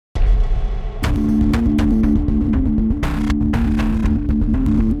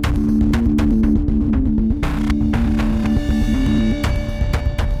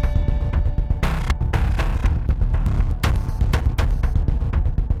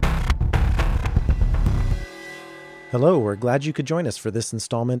Hello, we're glad you could join us for this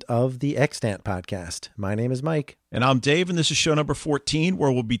installment of the Extant Podcast. My name is Mike. And I'm Dave, and this is show number 14,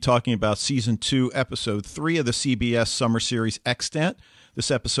 where we'll be talking about Season 2, Episode 3 of the CBS Summer Series Extant. This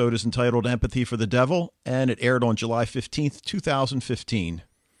episode is entitled Empathy for the Devil, and it aired on July 15th, 2015.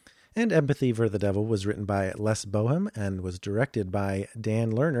 And Empathy for the Devil was written by Les Boham and was directed by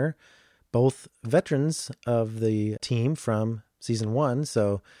Dan Lerner, both veterans of the team from Season 1,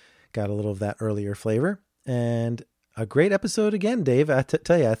 so got a little of that earlier flavor. And a great episode again, Dave. I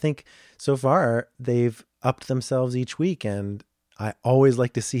tell you, I think so far they've upped themselves each week, and I always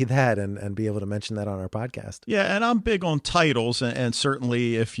like to see that and be able to mention that on our podcast. Yeah, and I'm big on titles, and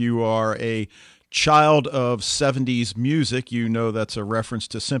certainly if you are a child of 70s music, you know that's a reference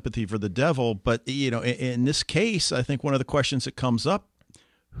to Sympathy for the Devil. But, you know, in this case, I think one of the questions that comes up,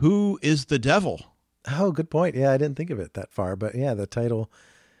 who is the devil? Oh, good point. Yeah, I didn't think of it that far, but yeah, the title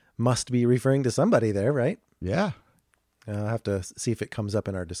must be referring to somebody there, right? Yeah. I'll have to see if it comes up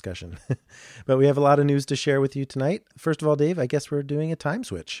in our discussion. But we have a lot of news to share with you tonight. First of all, Dave, I guess we're doing a time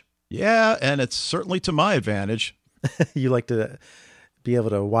switch. Yeah, and it's certainly to my advantage. You like to be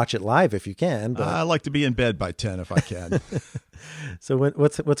able to watch it live if you can. But I like to be in bed by 10 if I can. So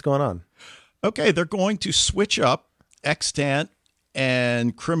what's going on? Okay, they're going to switch up Extant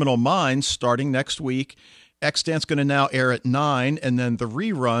and Criminal Minds starting next week. Extant's going to now air at 9, and then the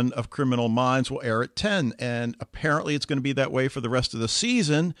rerun of Criminal Minds will air at 10. And apparently it's going to be that way for the rest of the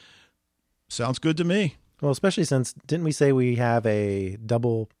season. Sounds good to me. Well, especially since, didn't we say we have a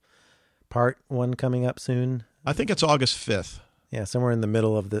double part one coming up soon? I think it's August 5th. Yeah, somewhere in the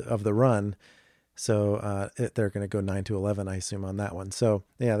middle of the run. So they're going to go 9 to 11, I assume, on that one. So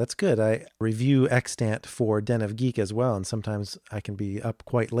yeah, that's good. I review Extant for Den of Geek as well, and sometimes I can be up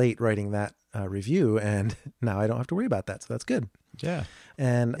quite late writing that review, and now I don't have to worry about that. So that's good. Yeah.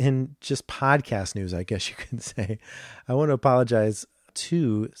 And in just podcast news, I guess you could say, I want to apologize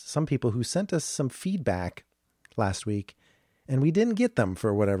to some people who sent us some feedback last week, and we didn't get them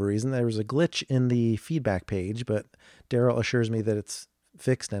for whatever reason. There was a glitch in the feedback page, but Daryl assures me that it's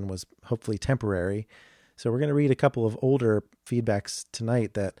fixed and was hopefully temporary. So we're going to read a couple of older feedbacks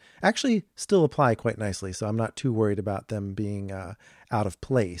tonight that actually still apply quite nicely. So I'm not too worried about them being out of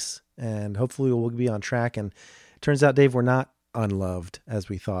place, and hopefully we'll be on track. And it turns out, Dave, we're not unloved as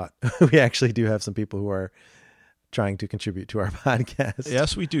we thought. We actually do have some people who are trying to contribute to our podcast.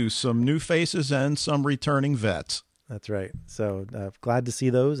 Yes, we do. Some new faces and some returning vets. That's right. So glad to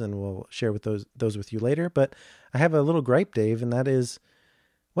see those, and we'll share with those with you later. But I have a little gripe, Dave, and that is,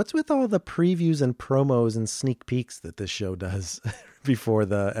 what's with all the previews and promos and sneak peeks that this show does before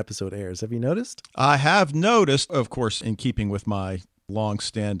the episode airs? Have you noticed? I have noticed, of course, in keeping with my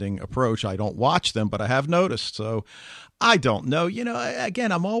long-standing approach, I don't watch them, but I have noticed. So I don't know. You know,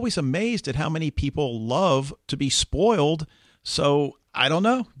 again, I'm always amazed at how many people love to be spoiled. So I don't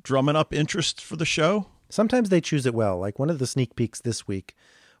know, drumming up interest for the show. Sometimes they choose it well. Like one of the sneak peeks this week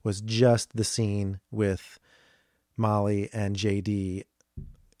was just the scene with Molly and JD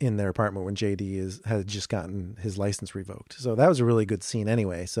in their apartment when JD has just gotten his license revoked. So that was a really good scene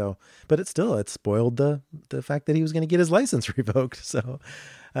anyway. So, but it spoiled the fact that he was going to get his license revoked. So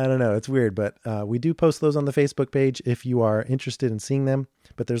I don't know. It's weird, but we do post those on the Facebook page if you are interested in seeing them.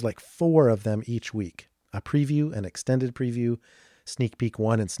 But there's like 4 of them each week: a preview, an extended preview, sneak peek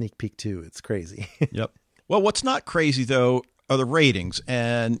 1, and sneak peek 2. It's crazy. Yep. Well, what's not crazy though are the ratings,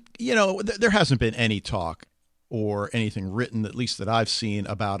 and you know there hasn't been any talk or anything written, at least that I've seen,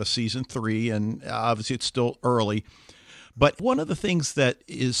 about a season 3, and obviously it's still early. But one of the things that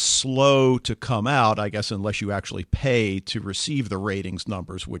is slow to come out, I guess, unless you actually pay to receive the ratings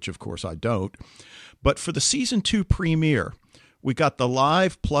numbers, which of course I don't. But for the season 2 premiere, we got the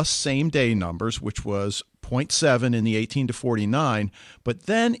live plus same day numbers, which was 0.7 in the 18 to 49. But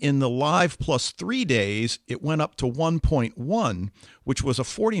then in the live plus 3 days, it went up to 1.1, which was a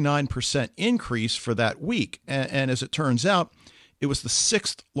 49% increase for that week. And as it turns out, it was the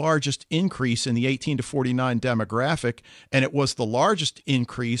 6th largest increase in the 18 to 49 demographic, and it was the largest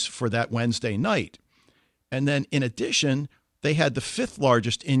increase for that Wednesday night. And then in addition, they had the 5th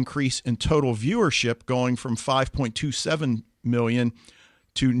largest increase in total viewership, going from 5.27 million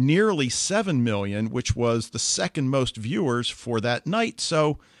to nearly 7 million, which was the second most viewers for that night.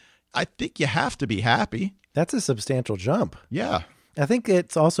 So I think you have to be happy. That's a substantial jump. Yeah. I think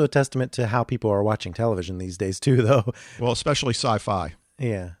it's also a testament to how people are watching television these days too, though. Well, especially sci-fi.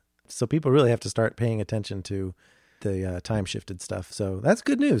 Yeah. So people really have to start paying attention to the time-shifted stuff. So that's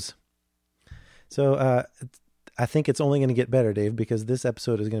good news. So I think it's only going to get better, Dave, because this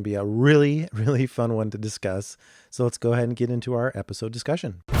episode is going to be a really, really fun one to discuss. So let's go ahead and get into our episode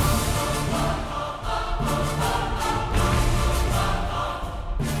discussion.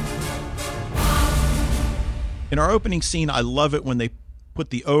 In our opening scene, I love it when they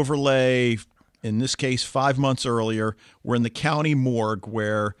put the overlay, in this case, 5 months earlier. We're in the county morgue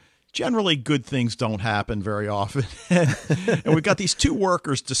where generally good things don't happen very often. And we've got these two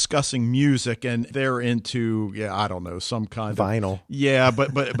workers discussing music, and they're into, I don't know, some kind of vinyl. Yeah,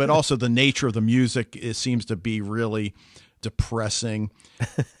 but also the nature of the music seems to be really depressing.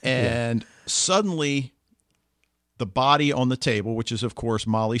 And suddenly the body on the table, which is, of course,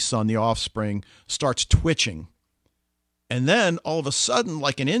 Molly's son, the offspring, starts twitching. And then all of a sudden,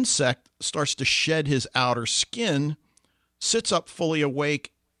 like an insect, starts to shed his outer skin, sits up fully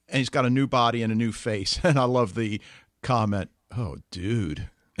awake, and he's got a new body and a new face. And I love the comment, "Oh, dude."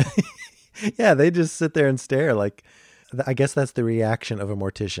 Yeah, they just sit there and stare. Like, I guess that's the reaction of a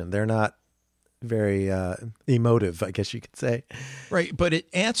mortician. They're not very emotive, I guess you could say. Right, but it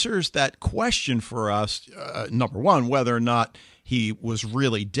answers that question for us, number one, whether or not he was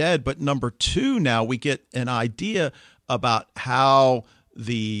really dead. But number two, now we get an idea about how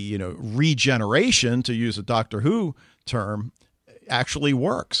the regeneration, to use a Doctor Who term, actually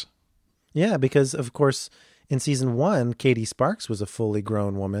works. Yeah, because of course in season 1, Katie Sparks was a fully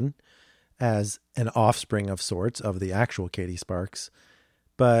grown woman as an offspring of sorts of the actual Katie Sparks,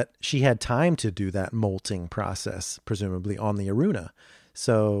 but she had time to do that molting process, presumably on the Aruna.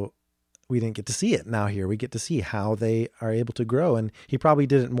 So we didn't get to see it. Now here we get to see how they are able to grow. And he probably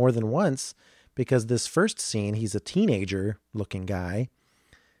did it more than once, because this first scene, he's a teenager looking guy.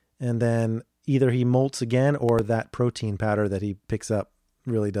 And then either he molts again or that protein powder that he picks up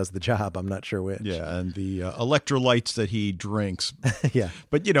really does the job. I'm not sure which. Yeah, and the electrolytes that he drinks. Yeah.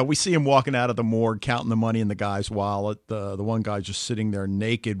 But, we see him walking out of the morgue, counting the money in the guy's wallet. The one guy just sitting there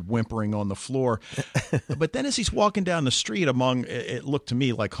naked, whimpering on the floor. But then as he's walking down the street among, it looked to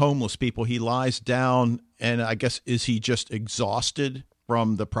me like homeless people, he lies down, and I guess, is he just exhausted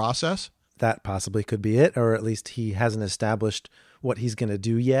from the process? That possibly could be it, or at least he hasn't established what he's going to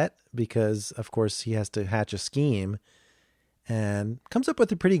do yet, because, of course, he has to hatch a scheme. And comes up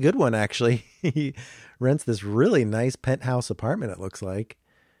with a pretty good one, actually. He rents this really nice penthouse apartment, it looks like,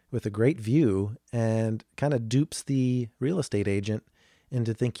 with a great view, and kind of dupes the real estate agent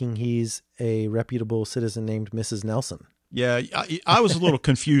into thinking he's a reputable citizen named Mrs. Nelson. Yeah, I was a little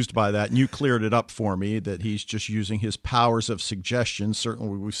confused by that, and you cleared it up for me, that he's just using his powers of suggestion.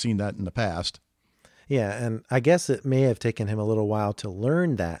 Certainly, we've seen that in the past. Yeah, and I guess it may have taken him a little while to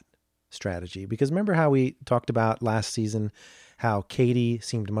learn that strategy, because remember how we talked about last season how Katie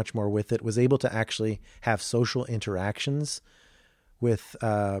seemed much more with it, was able to actually have social interactions with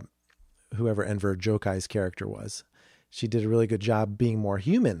whoever Enver Jokai's character was. She did a really good job being more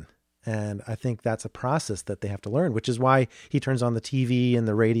human, and I think that's a process that they have to learn, which is why he turns on the TV and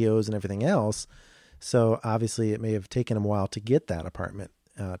the radios and everything else. So obviously it may have taken him a while to get that apartment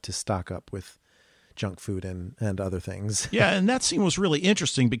to stock up with junk food and other things. Yeah, and that scene was really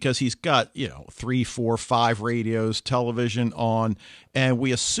interesting because he's got, 3, 4, 5 radios, television on, and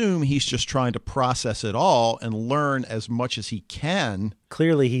we assume he's just trying to process it all and learn as much as he can.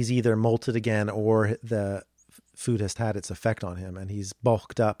 Clearly he's either molted again or the food has had its effect on him, and he's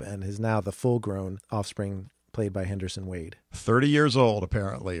bulked up and is now the full-grown offspring played by Henderson Wade. 30 years old,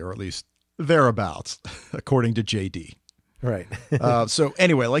 apparently, or at least thereabouts, according to JD. Right. So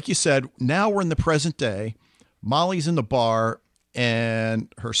anyway, like you said, now we're in the present day. Molly's in the bar,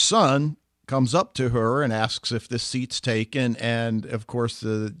 and her son comes up to her and asks if this seat's taken. And, of course,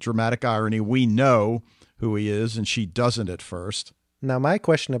 the dramatic irony, we know who he is, and she doesn't at first. Now, my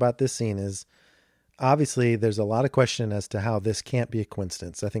question about this scene is, obviously, there's a lot of question as to how this can't be a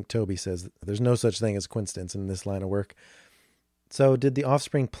coincidence. I think Toby says there's no such thing as coincidence in this line of work. So did the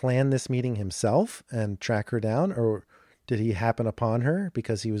offspring plan this meeting himself and track her down, or did he happen upon her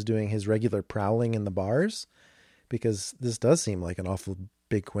because he was doing his regular prowling in the bars? Because this does seem like an awful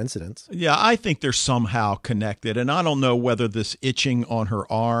big coincidence. Yeah, I think they're somehow connected. And I don't know whether this itching on her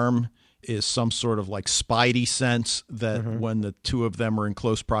arm is some sort of like spidey sense that when the two of them are in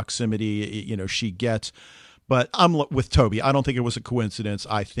close proximity, she gets. But I'm with Toby. I don't think it was a coincidence.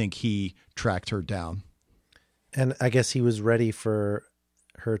 I think he tracked her down. And I guess he was ready for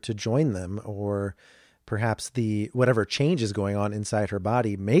her to join them, or perhaps whatever change is going on inside her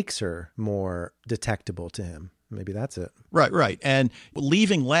body makes her more detectable to him. Maybe that's it. Right. And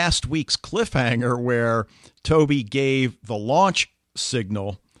leaving last week's cliffhanger where Toby gave the launch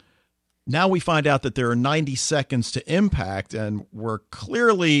signal, now we find out that there are 90 seconds to impact, and we're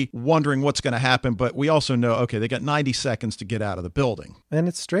clearly wondering what's going to happen, but we also know, okay, they got 90 seconds to get out of the building. And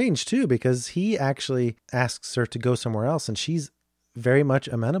it's strange, too, because he actually asks her to go somewhere else, and she's very much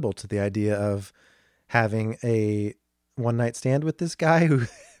amenable to the idea of having a one-night stand with this guy who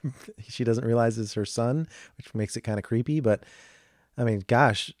she doesn't realize is her son, which makes it kind of creepy. But I mean,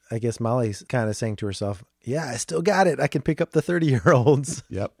 gosh, I guess Molly's kind of saying to herself, yeah, I still got it. I can pick up the 30-year-olds.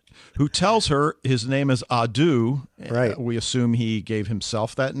 Yep. Who tells her his name is Adu. Right. We assume he gave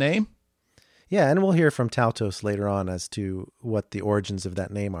himself that name. Yeah, and we'll hear from Taltos later on as to what the origins of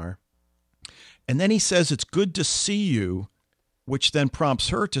that name are. And then he says, it's good to see you, which then prompts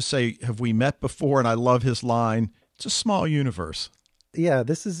her to say, have we met before? And I love his line, it's a small universe. Yeah,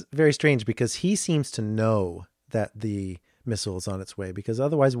 this is very strange because he seems to know that the missile is on its way, because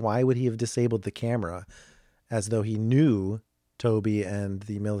otherwise why would he have disabled the camera as though he knew Toby and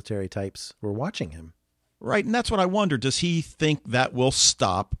the military types were watching him? Right, and that's what I wonder. Does he think that will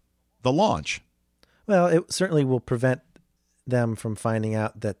stop the launch? Well, it certainly will prevent them from finding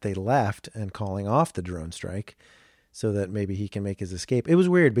out that they left and calling off the drone strike so that maybe he can make his escape. It was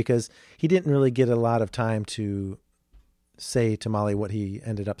weird because he didn't really get a lot of time to say to Molly what he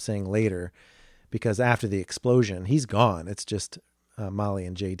ended up saying later, because after the explosion, he's gone. It's just Molly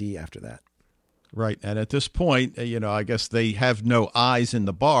and JD after that. Right. And at this point, I guess they have no eyes in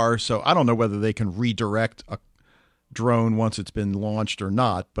the bar, so I don't know whether they can redirect a drone once it's been launched or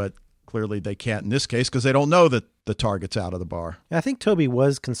not, but clearly they can't in this case because they don't know that the target's out of the bar. I think Toby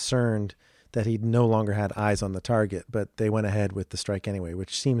was concerned that he no longer had eyes on the target, but they went ahead with the strike anyway,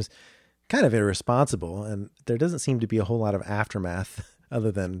 which seems kind of irresponsible, and there doesn't seem to be a whole lot of aftermath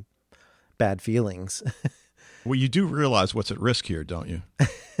other than bad feelings. Well, you do realize what's at risk here, don't you?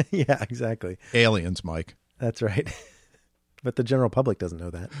 Yeah, exactly. Aliens, Mike. That's right. But the general public doesn't know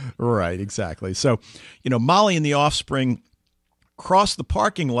that. Right, exactly. So, Molly and the Offspring cross the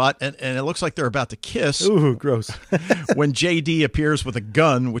parking lot, and it looks like they're about to kiss. Ooh, gross. When JD appears with a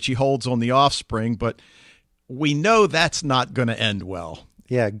gun, which he holds on the Offspring, but we know that's not going to end well.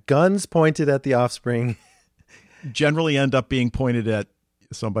 Yeah, guns pointed at the Offspring generally end up being pointed at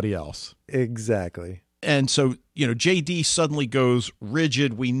somebody else. Exactly. And so, JD suddenly goes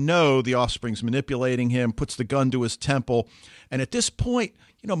rigid. We know the Offspring's manipulating him, puts the gun to his temple. And at this point,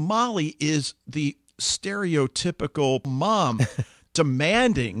 Molly is the stereotypical mom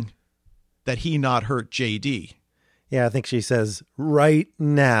demanding that he not hurt JD. Yeah, I think she says right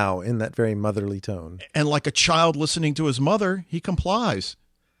now in that very motherly tone. And like a child listening to his mother, he complies.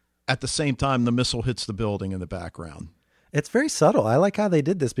 At the same time, the missile hits the building in the background. It's very subtle. I like how they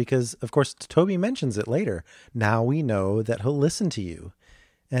did this because, of course, Toby mentions it later. Now we know that he'll listen to you.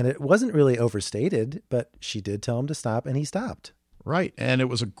 And it wasn't really overstated, but she did tell him to stop, and he stopped. Right. And it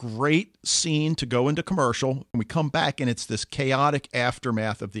was a great scene to go into commercial. And we come back, and it's this chaotic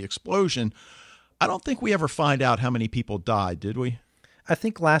aftermath of the explosion. I don't think we ever find out how many people died, did we? I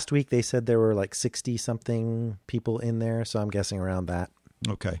think last week they said there were like 60-something people in there, so I'm guessing around that.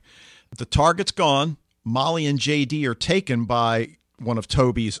 Okay. The target's gone. Molly and JD are taken by one of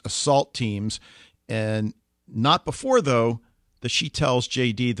Toby's assault teams. And not before, though, that she tells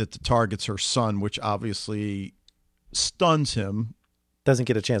JD that the target's her son, which obviously stuns him. Doesn't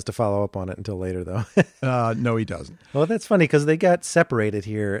get a chance to follow up on it until later, though. No, he doesn't. Well, that's funny because they got separated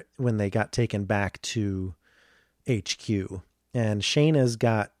here when they got taken back to HQ. And Shayna's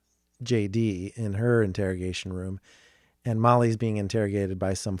got JD in her interrogation room, and Molly's being interrogated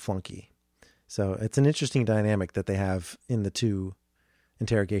by some flunky. So it's an interesting dynamic that they have in the two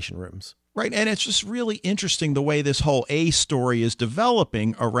interrogation rooms. Right. And it's just really interesting the way this whole A story is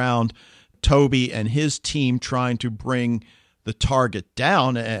developing around Toby and his team trying to bring the target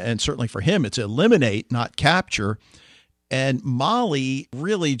down. And certainly for him, it's eliminate, not capture. And Molly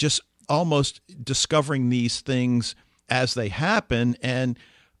really just almost discovering these things as they happen. And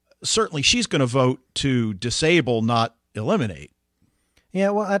certainly she's going to vote to disable, not eliminate.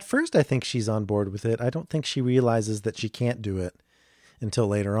 Yeah, well, at first I think she's on board with it. I don't think she realizes that she can't do it until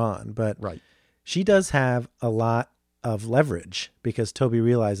later on. But right. She does have a lot of leverage because Toby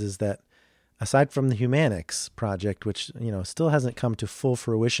realizes that aside from the Humanix project, which, still hasn't come to full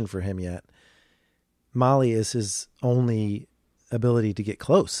fruition for him yet, Molly is his only ability to get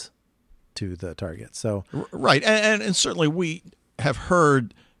close to the target. So right. And certainly we have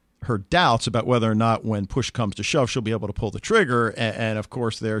heard her doubts about whether or not when push comes to shove, she'll be able to pull the trigger. And of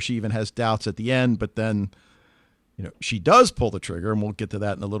course there, she even has doubts at the end, but then, she does pull the trigger, and we'll get to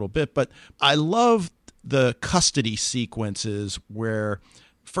that in a little bit. But I love the custody sequences where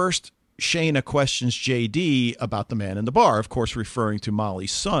first Shayna questions JD about the man in the bar, of course, referring to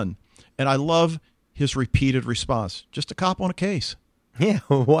Molly's son. And I love his repeated response. Just a cop on a case. Yeah.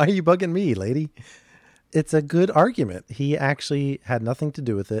 Why are you bugging me, lady? It's a good argument. He actually had nothing to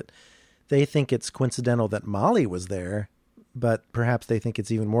do with it. They think it's coincidental that Molly was there, but perhaps they think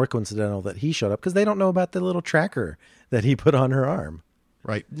it's even more coincidental that he showed up because they don't know about the little tracker that he put on her arm.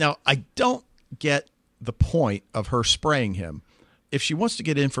 Right. Now, I don't get the point of her spraying him. If she wants to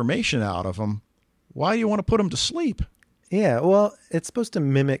get information out of him, why do you want to put him to sleep? Yeah, well, it's supposed to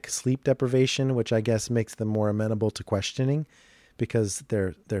mimic sleep deprivation, which I guess makes them more amenable to questioning because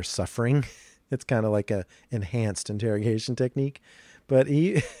they're suffering. It's kind of like a enhanced interrogation technique. But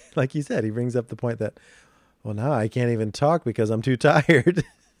he, like you said, he brings up the point that, well, now I can't even talk because I'm too tired.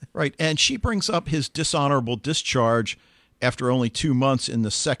 Right. And she brings up his dishonorable discharge after only 2 months in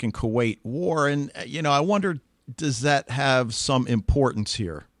the Second Kuwait War. And, I wonder, does that have some importance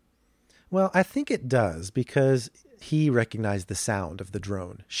here? Well, I think it does because he recognized the sound of the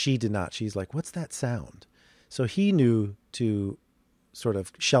drone. She did not. She's like, what's that sound? So he knew to sort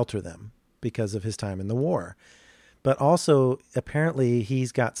of shelter them because of his time in the war. But also, apparently,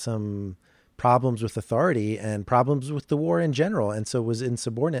 he's got some problems with authority and problems with the war in general, and so was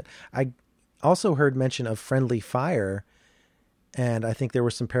insubordinate. I also heard mention of friendly fire, and I think there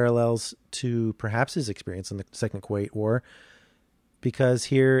were some parallels to perhaps his experience in the Second Kuwait War, because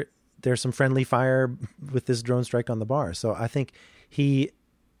here there's some friendly fire with this drone strike on the bar. So I think he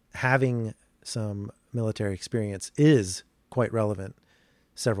having some military experience is quite relevant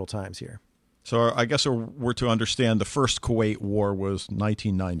several times here. So I guess we're to understand the first Kuwait War was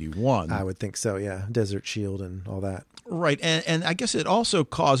 1991. I would think so, yeah. Desert Shield and all that. Right. And I guess it also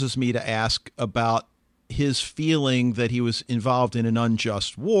causes me to ask about his feeling that he was involved in an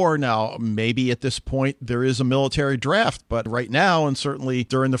unjust war. Now, maybe at this point there is a military draft, but right now, and certainly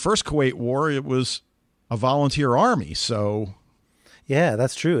during the first Kuwait War, it was a volunteer army. So yeah,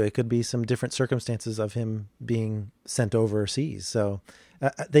 that's true. It could be some different circumstances of him being sent overseas. So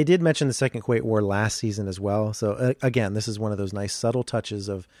they did mention the Second Kuwait War last season as well. So again, this is one of those nice subtle touches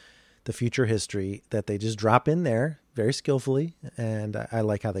of the future history that they just drop in there very skillfully. And I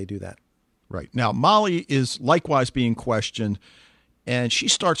like how they do that. Right. Now, Molly is likewise being questioned, and she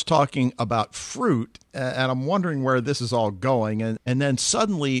starts talking about fruit, and I'm wondering where this is all going. And then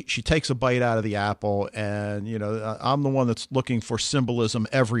suddenly she takes a bite out of the apple, and, I'm the one that's looking for symbolism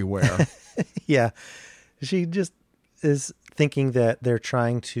everywhere. Yeah. She just is thinking that they're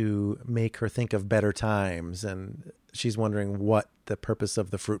trying to make her think of better times, and she's wondering what the purpose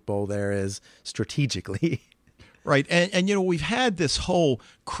of the fruit bowl there is strategically. Right. And we've had this whole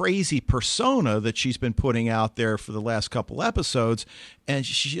crazy persona that she's been putting out there for the last couple episodes, and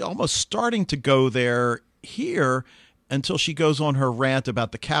she's almost starting to go there here until she goes on her rant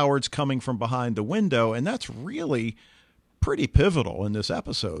about the cowards coming from behind the window. And that's really pretty pivotal in this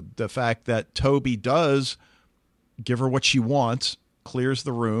episode. The fact that Toby does give her what she wants, clears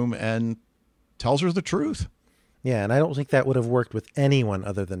the room, and tells her the truth. Yeah, and I don't think that would have worked with anyone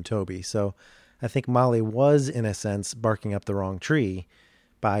other than Toby. So I think Molly was, in a sense, barking up the wrong tree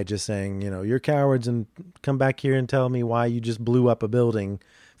by just saying, you're cowards and come back here and tell me why you just blew up a building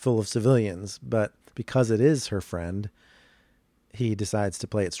full of civilians. But because it is her friend, he decides to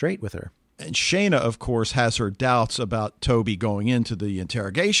play it straight with her. And Shayna, of course, has her doubts about Toby going into the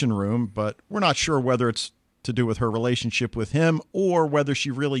interrogation room, but we're not sure whether it's to do with her relationship with him or whether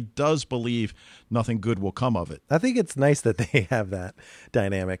she really does believe nothing good will come of it. I think it's nice that they have that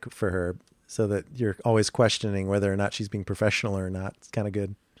dynamic for her, so that you're always questioning whether or not she's being professional or not. It's kind of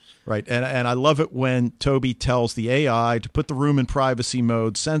good. Right. And I love it when Toby tells the AI to put the room in privacy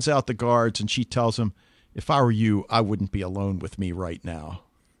mode, sends out the guards, and she tells him, if I were you, I wouldn't be alone with me right now.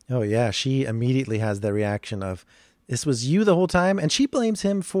 Oh, yeah. She immediately has the reaction of, this was you the whole time. And she blames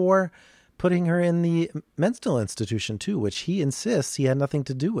him for putting her in the mental institution, too, which he insists he had nothing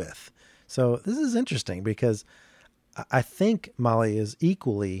to do with. So this is interesting because I think Molly is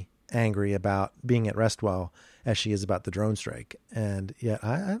equally angry about being at Restwell as she is about the drone strike. And yet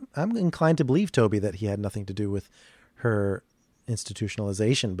I'm inclined to believe Toby that he had nothing to do with her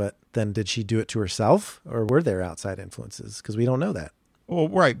institutionalization. But then did she do it to herself, or were there outside influences? Because we don't know that. Well,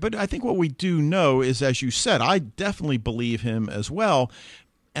 right. But I think what we do know is, as you said, I definitely believe him as well.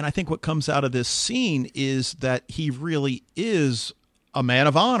 And I think what comes out of this scene is that he really is a man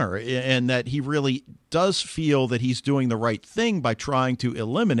of honor, and that he really does feel that he's doing the right thing by trying to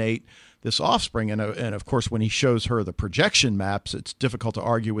eliminate this offspring. And of course, when he shows her the projection maps, it's difficult to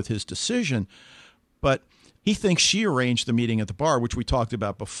argue with his decision. But he thinks she arranged the meeting at the bar, which we talked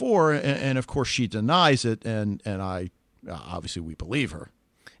about before. And of course, she denies it. And I obviously, we believe her.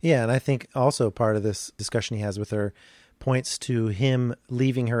 Yeah. And I think also part of this discussion he has with her points to him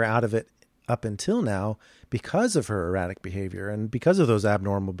leaving her out of it up until now because of her erratic behavior and because of those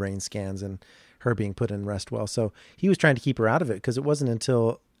abnormal brain scans and her being put in Restwell. So he was trying to keep her out of it because it wasn't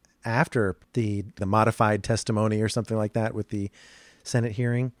until after the modified testimony or something like that with the Senate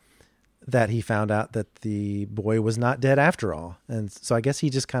hearing that he found out that the boy was not dead after all. And so I guess he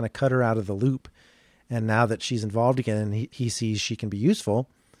just kind of cut her out of the loop. And now that she's involved again and he sees she can be useful,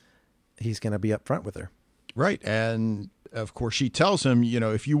 he's going to be upfront with her. Right. And of course, she tells him,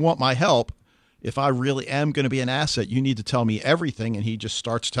 if you want my help, if I really am going to be an asset, you need to tell me everything. And he just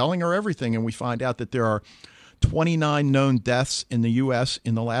starts telling her everything. And we find out that there are 29 known deaths in the U.S.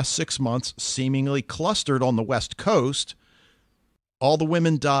 in the last 6 months, seemingly clustered on the West Coast. All the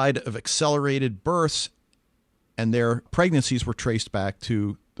women died of accelerated births, and their pregnancies were traced back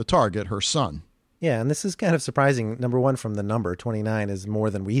to the target, her son. Yeah, and this is kind of surprising. Number one, from the number 29 is more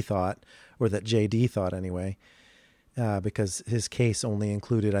than we thought, or that JD thought anyway, because his case only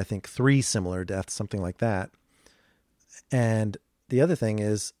included, I think, 3 similar deaths, something like that. And the other thing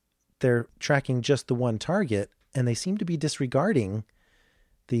is they're tracking just the one target, and they seem to be disregarding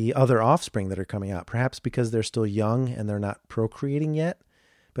the other offspring that are coming out, perhaps because they're still young and they're not procreating yet.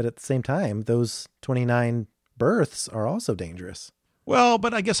 But at the same time, those 29 births are also dangerous. Well,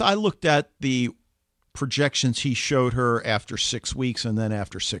 but I guess I looked at the projections he showed her after 6 weeks and then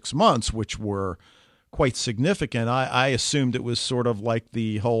after 6 months, which were quite significant. I assumed it was sort of like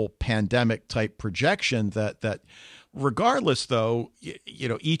the whole pandemic type projection that regardless, though,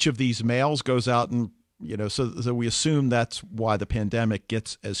 each of these males goes out and, so we assume that's why the pandemic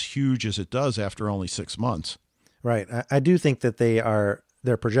gets as huge as it does after only 6 months. Right. I do think that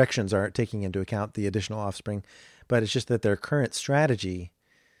their projections aren't taking into account the additional offspring, but it's just that their current strategy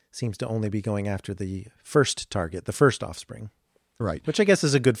seems to only be going after the first target, the first offspring. Right. Which I guess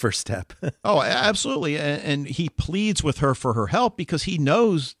is a good first step. Oh, absolutely. And he pleads with her for her help because he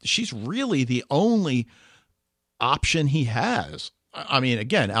knows she's really the only option he has. I mean,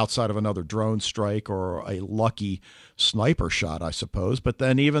 again, outside of another drone strike or a lucky sniper shot, I suppose. But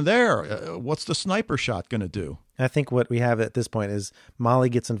then even there, what's the sniper shot going to do? I think what we have at this point is Molly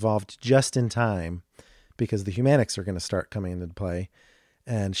gets involved just in time because the Humanics are going to start coming into play.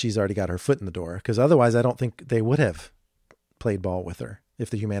 And she's already got her foot in the door, because otherwise I don't think they would have played ball with her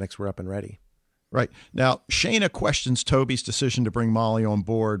if the Humanics were up and ready. Right. Now, Shayna questions Toby's decision to bring Molly on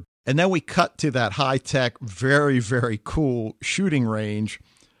board. And then we cut to that high-tech, very, very cool shooting range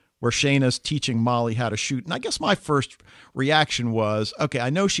where Shayna's teaching Molly how to shoot. And I guess my first reaction was, okay, I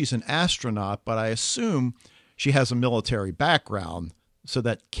know she's an astronaut, but I assume she has a military background, so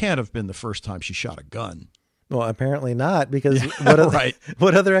that can't have been the first time she shot a gun. Well, apparently not, because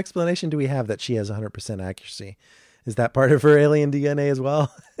what other explanation do we have that she has 100% accuracy? Is that part of her alien DNA as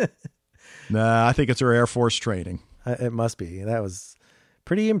well? Nah, I think it's her Air Force training. It must be. That was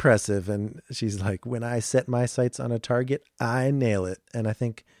pretty impressive. And she's like, when I set my sights on a target, I nail it. And I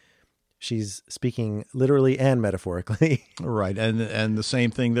think she's speaking literally and metaphorically. Right. And the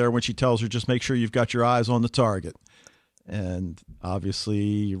same thing there when she tells her, just make sure you've got your eyes on the target. And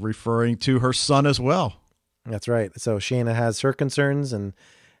obviously referring to her son as well. That's right. So Shayna has her concerns, and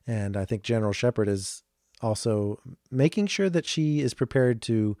I think General Shepard is also making sure that she is prepared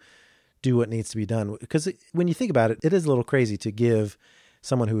to do what needs to be done. Because when you think about it, it is a little crazy to give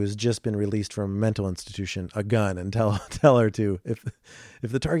someone who has just been released from a mental institution a gun and tell her to, if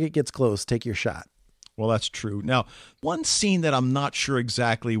the target gets close, take your shot. Well, that's true. Now, one scene that I'm not sure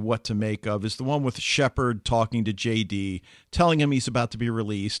exactly what to make of is the one with Shepard talking to JD, telling him he's about to be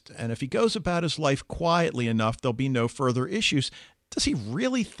released. And if he goes about his life quietly enough, there'll be no further issues. Does he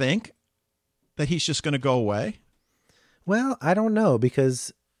really think that he's just going to go away? Well, I don't know,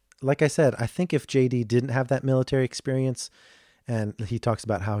 because like I said, I think if JD didn't have that military experience, and he talks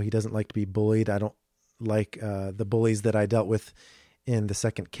about how he doesn't like to be bullied. I don't like the bullies that I dealt with in the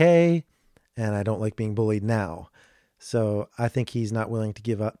second K, and I don't like being bullied now. So I think he's not willing to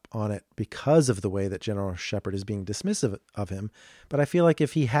give up on it because of the way that General Shepard is being dismissive of him. But I feel like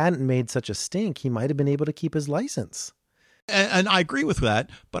if he hadn't made such a stink, he might have been able to keep his license. And I agree with that,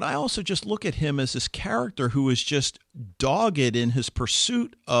 but I also just look at him as this character who is just dogged in his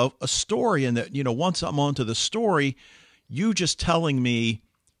pursuit of a story, and that, once I'm onto the story, you just telling me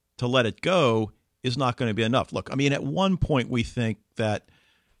to let it go is not going to be enough. Look, I mean, at one point we think that,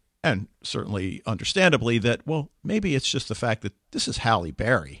 and certainly understandably, that, well, maybe it's just the fact that this is Halle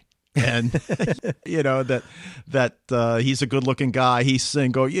Berry. And, that he's a good looking guy, he's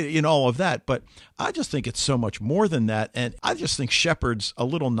single, all of that. But I just think it's so much more than that. And I just think Shepard's a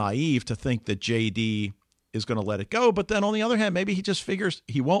little naive to think that JD is going to let it go. But then on the other hand, maybe he just figures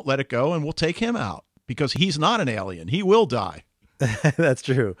he won't let it go and we'll take him out because he's not an alien. He will die. That's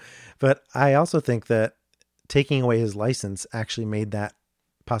true. But I also think that taking away his license actually made that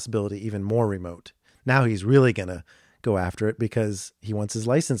possibility even more remote. Now he's really going to go after it because he wants his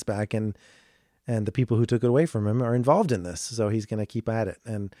license back. And And the people who took it away from him are involved in this. So he's going to keep at it.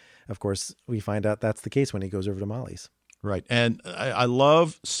 And of course, we find out that's the case when he goes over to Molly's. Right. And I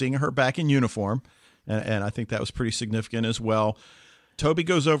love seeing her back in uniform. And I think that was pretty significant as well. Toby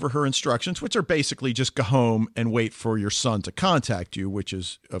goes over her instructions, which are basically just go home and wait for your son to contact you, which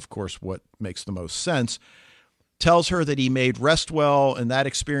is, of course, what makes the most sense. Tells her that he made Restwell and that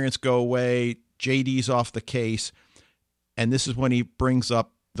experience go away. JD's off the case. And this is when he brings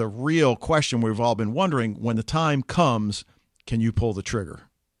up the real question we've all been wondering: when the time comes, can you pull the trigger?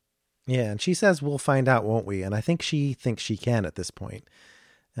 Yeah, and she says, we'll find out, won't we? And I think she thinks she can at this point.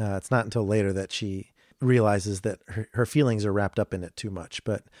 It's not until later that she realizes that her feelings are wrapped up in it too much.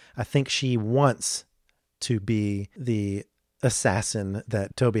 But I think she wants to be the assassin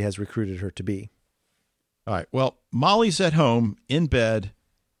that Toby has recruited her to be. All right, well, Molly's at home, in bed.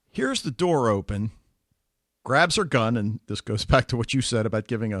 Here's the door open. Grabs her gun, and this goes back to what you said about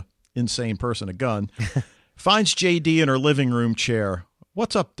giving an insane person a gun. Finds JD in her living room chair.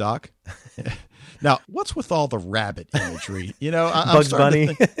 What's up, Doc? Now, what's with all the rabbit imagery? You know, Bugs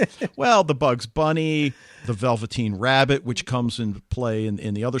Bunny. Well, the Bugs Bunny, the Velveteen Rabbit, which comes into play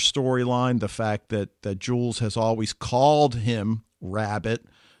in the other storyline. The fact that Jules has always called him Rabbit.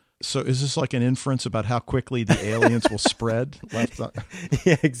 So is this like an inference about how quickly the aliens will spread?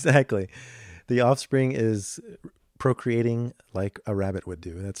 Yeah, exactly. The offspring is procreating like a rabbit would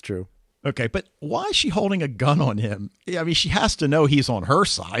do. That's true. Okay, but why is she holding a gun on him? I mean, she has to know he's on her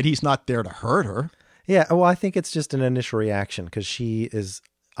side. He's not there to hurt her. Yeah, well, I think it's just an initial reaction because she is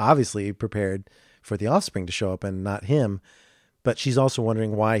obviously prepared for the offspring to show up and not him. But she's also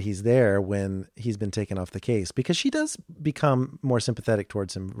wondering why he's there when he's been taken off the case, because she does become more sympathetic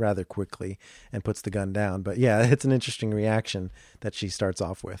towards him rather quickly and puts the gun down. But yeah, it's an interesting reaction that she starts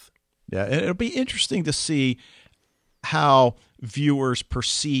off with. Yeah, and it'll be interesting to see how viewers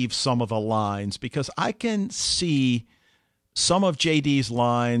perceive some of the lines, because I can see some of JD's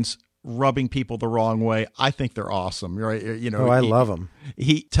lines rubbing people the wrong way. I think they're awesome, right? You know, I love them.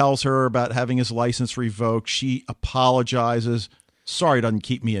 He tells her about having his license revoked. She apologizes. Sorry, it doesn't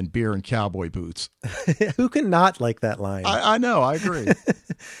keep me in beer and cowboy boots. Who can not like that line? I know. I agree.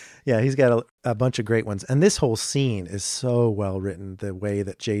 Yeah, he's got a bunch of great ones. And this whole scene is so well written. The way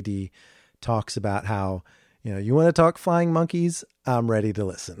that JD talks about how, you know, you want to talk flying monkeys? I'm ready to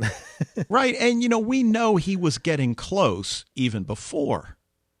listen. Right. And, you know, we know he was getting close even before.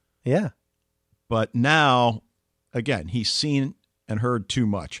 Yeah. But now, again, he's seen and heard too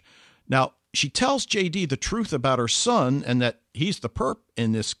much. Now, she tells JD the truth about her son and that he's the perp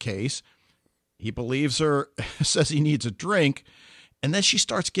in this case. He believes her, says he needs a drink. And then she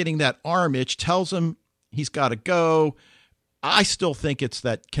starts getting that arm itch, tells him he's got to go. I still think it's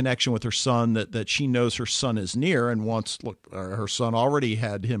that connection with her son, that she knows her son is near and wants, her son already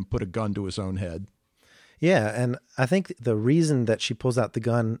had him put a gun to his own head. Yeah, and I think the reason that she pulls out the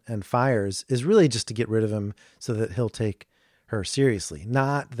gun and fires is really just to get rid of him so that he'll take her seriously,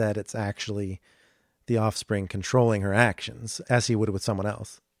 not that it's actually the offspring controlling her actions as he would with someone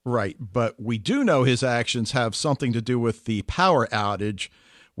else. Right, but we do know his actions have something to do with the power outage,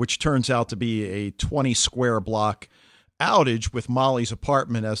 which turns out to be a 20 square block outage with Molly's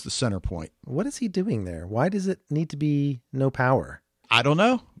apartment as the center point. What is he doing there? Why does it need to be no power? I don't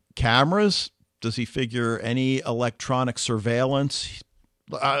know. Cameras? Does he figure any electronic surveillance?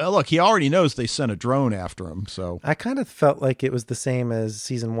 Look, he already knows they sent a drone after him, so. I kind of felt like it was the same as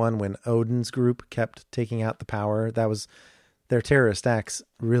season 1 when Odin's group kept taking out the power. That was their terrorist acts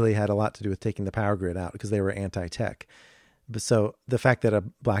really had a lot to do with taking the power grid out because they were anti-tech. But so the fact that a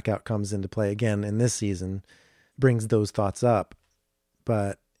blackout comes into play again in this season brings those thoughts up.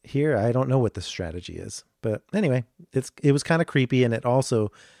 But here, I don't know what the strategy is. But anyway, it was kind of creepy, and it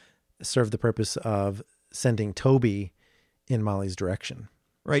also served the purpose of sending Toby in Molly's direction.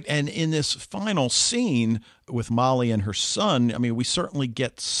 Right. And in this final scene with Molly and her son, I mean, we certainly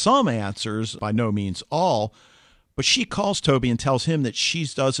get some answers, by no means all, but she calls Toby and tells him that she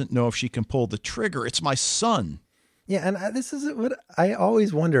doesn't know if she can pull the trigger. It's my son. Yeah, and this is what I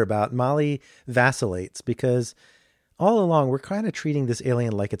always wonder about. Molly vacillates because all along we're kind of treating this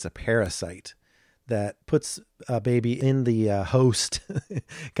alien like it's a parasite that puts a baby in the host,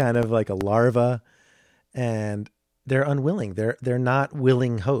 kind of like a larva, and they're unwilling. They're not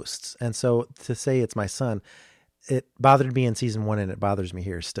willing hosts. And so to say it's my son, it bothered me in season 1 and it bothers me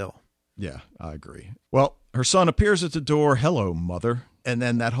here still. Yeah, I agree. Well, her son appears at the door. Hello, mother. And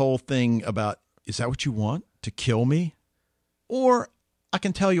then that whole thing about, is that what you want? To kill me? Or I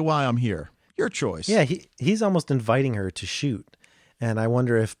can tell you why I'm here. Your choice. Yeah, he's almost inviting her to shoot. And I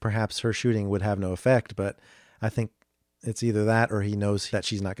wonder if perhaps her shooting would have no effect, but I think it's either that or he knows that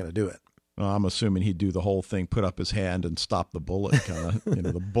she's not going to do it. I'm assuming he'd do the whole thing, put up his hand and stop the bullet, kind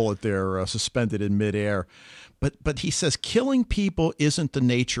of, the bullet there suspended in midair. But he says, killing people isn't the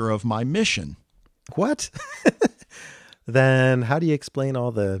nature of my mission. What? Then how do you explain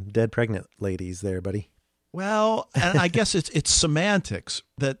all the dead pregnant ladies there, buddy? Well, and I guess it's semantics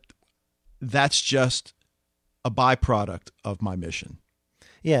that's just a byproduct of my mission.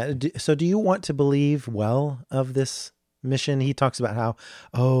 Yeah. So do you want to believe well of this mission? He talks about how,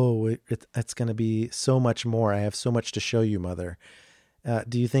 it's going to be so much more. I have so much to show you, Mother.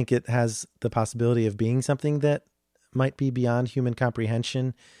 Do you think it has the possibility of being something that might be beyond human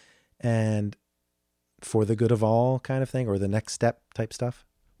comprehension and for the good of all kind of thing, or the next step type stuff?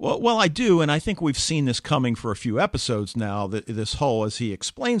 Well, I do, and I think we've seen this coming for a few episodes now, that this whole, as he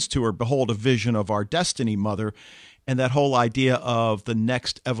explains to her, behold a vision of our destiny, Mother, and that whole idea of the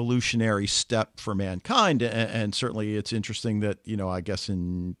next evolutionary step for mankind. And certainly it's interesting that, I guess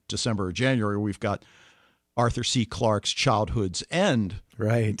in December or January, we've got Arthur C. Clarke's Childhood's End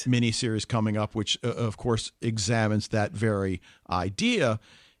miniseries coming up, which, of course, examines that very idea.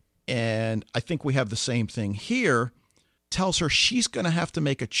 And I think we have the same thing here. Tells her she's going to have to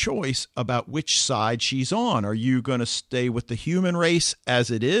make a choice about which side she's on. Are you going to stay with the human race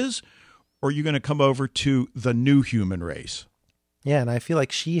as it is, or are you going to come over to the new human race? Yeah, and I feel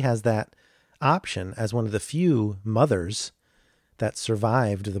like she has that option as one of the few mothers that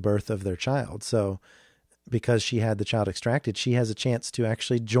survived the birth of their child. So because she had the child extracted, she has a chance to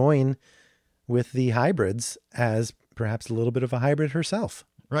actually join with the hybrids as perhaps a little bit of a hybrid herself.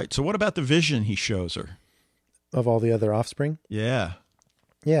 Right. So what about the vision he shows her? Of all the other offspring? Yeah.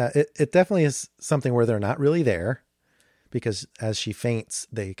 Yeah, it definitely is something where they're not really there, because as she faints,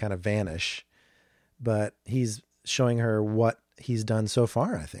 they kind of vanish. But he's showing her what he's done so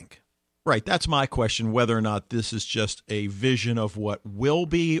far, I think. Right. That's my question, whether or not this is just a vision of what will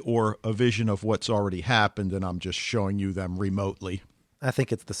be or a vision of what's already happened, and I'm just showing you them remotely. I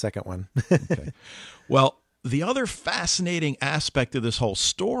think it's the second one. Okay. Well, the other fascinating aspect of this whole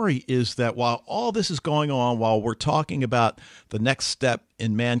story is that while all this is going on, while we're talking about the next step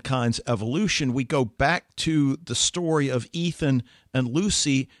in mankind's evolution, we go back to the story of Ethan and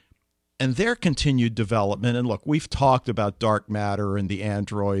Lucy and their continued development. And look, we've talked about dark matter and the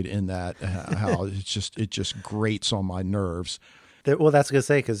android in that, how it just grates on my nerves. Well, that's going to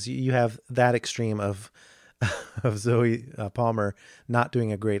say, because you have that extreme of Zoe Palmer not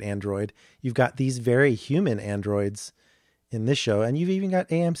doing a great android. You've got these very human androids in this show, and you've even got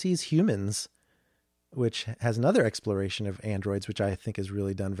AMC's Humans, which has another exploration of androids, which I think is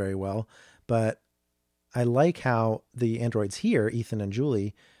really done very well. But I like how the androids here, Ethan and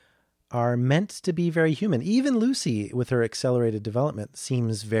Julie, are meant to be very human. Even Lucy, with her accelerated development,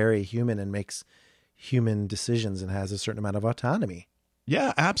 seems very human and makes human decisions and has a certain amount of autonomy.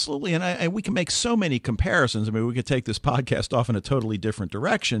 Yeah, absolutely. And we can make so many comparisons. I mean, we could take this podcast off in a totally different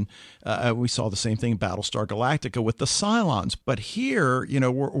direction. We saw the same thing in Battlestar Galactica with the Cylons. But here,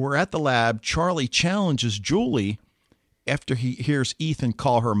 we're at the lab. Charlie challenges Julie after he hears Ethan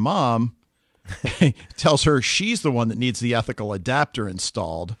call her mom. Tells her she's the one that needs the ethical adapter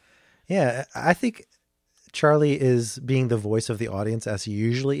installed. Yeah, I think Charlie is being the voice of the audience, as he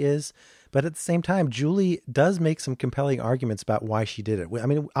usually is. But at the same time, Julie does make some compelling arguments about why she did it. I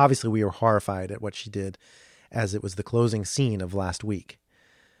mean, obviously we were horrified at what she did, as it was the closing scene of last week.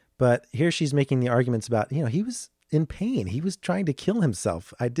 But here she's making the arguments about, he was in pain. He was trying to kill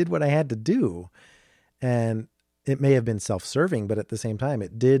himself. I did what I had to do. And it may have been self-serving, but at the same time,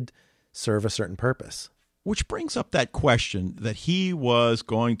 it did serve a certain purpose. Which brings up that question that he was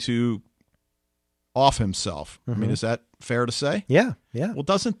going to off himself. Mm-hmm. I mean, is that fair to say? Yeah. Well,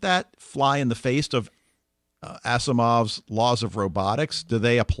 doesn't that fly in the face of Asimov's laws of robotics? Do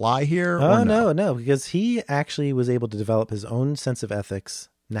they apply here? Oh, no, because he actually was able to develop his own sense of ethics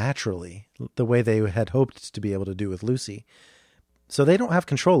naturally, the way they had hoped to be able to do with Lucy. So they don't have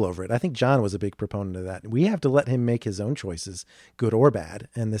control over it. I think John was a big proponent of that. We have to let him make his own choices, good or bad,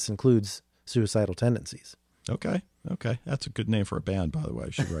 and this includes suicidal tendencies. Okay. That's a good name for a band, by the way. I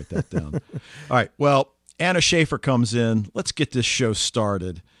should write that down. All right. Well, Anna Schaefer comes in. Let's get this show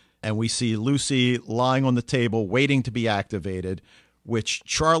started. And we see Lucy lying on the table waiting to be activated, which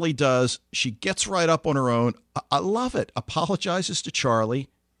Charlie does. She gets right up on her own. I love it. Apologizes to Charlie.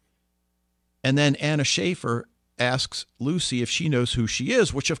 And then Anna Schaefer asks Lucy if she knows who she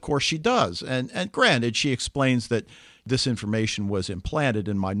is, which of course she does. And granted, she explains that this information was implanted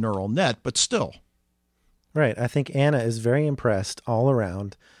in my neural net, but still. Right. I think Anna is very impressed all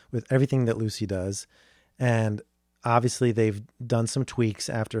around with everything that Lucy does. And obviously they've done some tweaks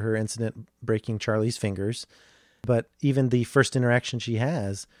after her incident breaking Charlie's fingers. But even the first interaction she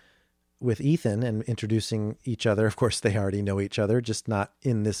has with Ethan and introducing each other. Of course, they already know each other, just not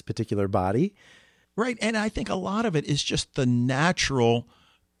in this particular body. Right. And I think a lot of it is just the natural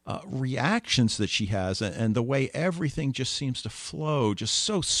reactions that she has and the way everything just seems to flow just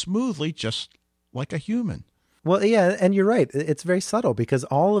so smoothly, just like a human. Well, yeah, and you're right. It's very subtle because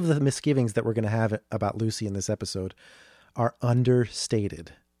all of the misgivings that we're going to have about Lucy in this episode are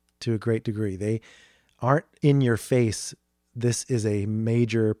understated to a great degree. They aren't in your face. This is a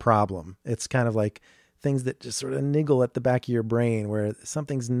major problem. It's kind of like things that just sort of niggle at the back of your brain where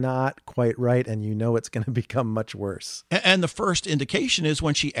something's not quite right and you know it's going to become much worse. And the first indication is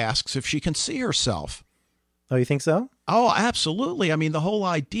when she asks if she can see herself. Oh, you think so? Oh, absolutely. I mean, the whole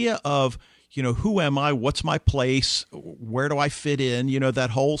idea of, who am I? What's my place? Where do I fit in?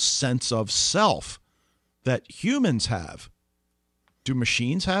 That whole sense of self that humans have. Do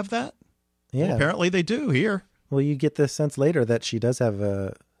machines have that? Yeah. Well, apparently they do here. Well, you get the sense later that she does have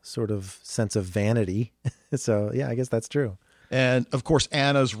a sort of sense of vanity. So, yeah, I guess that's true. And, of course,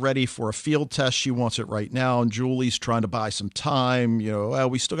 Anna's ready for a field test. She wants it right now. And Julie's trying to buy some time.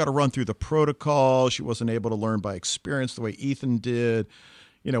 We still got to run through the protocol. She wasn't able to learn by experience the way Ethan did.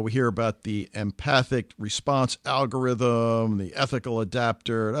 We hear about the empathic response algorithm, the ethical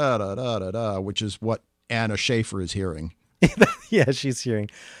adapter, which is what Anna Schaefer is hearing. Yeah, she's hearing.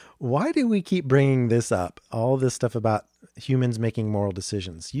 Why do we keep bringing this up? All this stuff about humans making moral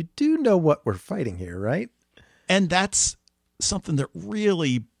decisions. You do know what we're fighting here, right? And that's something that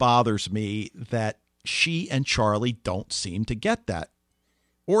really bothers me, that she and Charlie don't seem to get that.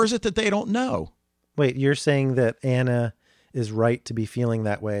 Or is it that they don't know? Wait, you're saying that Anna is right to be feeling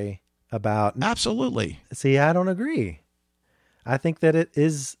that way about... Absolutely. See, I don't agree. I think that it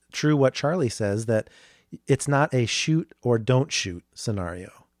is true what Charlie says, that it's not a shoot or don't shoot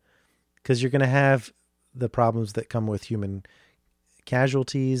scenario. Because you're going to have the problems that come with human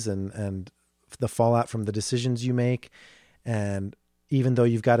casualties and the fallout from the decisions you make. And even though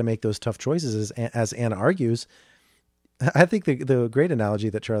you've got to make those tough choices, as Anna argues, I think the great analogy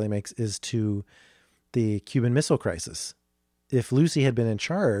that Charlie makes is to the Cuban Missile Crisis. If Lucy had been in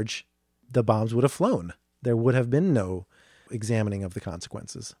charge, the bombs would have flown. There would have been no examining of the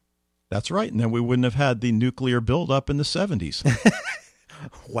consequences. That's right. And then we wouldn't have had the nuclear buildup in the 70s.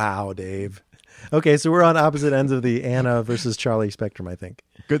 Wow, Dave. Okay, so we're on opposite ends of the Anna versus Charlie spectrum, I think.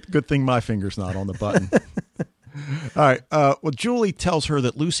 Good thing my finger's not on the button. All right. Well, Julie tells her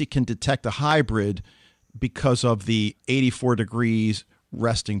that Lucy can detect a hybrid because of the 84 degrees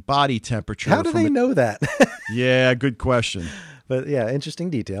resting body temperature. How do they know that? Yeah, good question. But yeah, interesting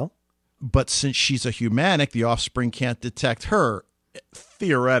detail. But since she's a humanic, the offspring can't detect her,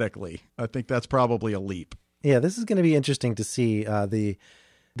 theoretically. I think that's probably a leap. Yeah, this is going to be interesting to see the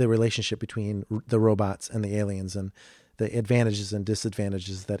relationship between the robots and the aliens and the advantages and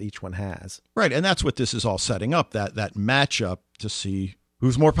disadvantages that each one has. Right, and that's what this is all setting up, that matchup to see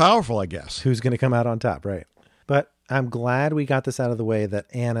who's more powerful, I guess. Who's going to come out on top, right. But I'm glad we got this out of the way, that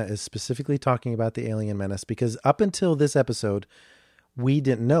Anna is specifically talking about the alien menace, because up until this episode, we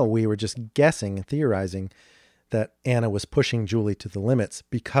didn't know. We were just guessing and theorizing that Anna was pushing Julie to the limits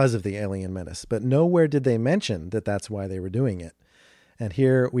because of the alien menace. But nowhere did they mention that that's why they were doing it. And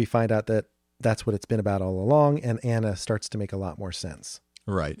here we find out that that's what it's been about all along, and Anna starts to make a lot more sense.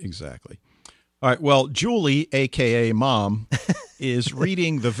 Right, exactly. All right, well, Julie, a.k.a. Mom, is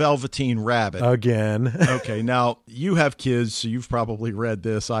reading The Velveteen Rabbit. Again. Okay, now, you have kids, so you've probably read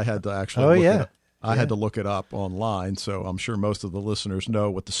this. I had to actually look it up. I had to look it up online, so I'm sure most of the listeners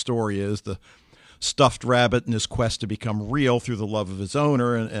know what the story is. The stuffed rabbit and his quest to become real through the love of his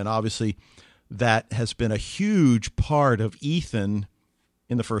owner, and obviously that has been a huge part of Ethan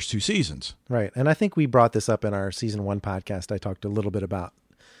in the first two seasons. Right. And I think we brought this up in our season 1 podcast. I talked a little bit about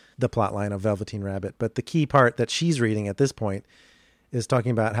the plot line of Velveteen Rabbit, but the key part that she's reading at this point is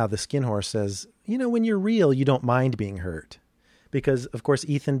talking about how the skin horse says, when you're real, you don't mind being hurt. Because, of course,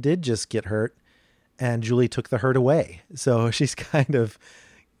 Ethan did just get hurt and Julie took the hurt away. So she's kind of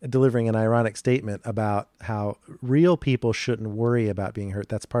delivering an ironic statement about how real people shouldn't worry about being hurt.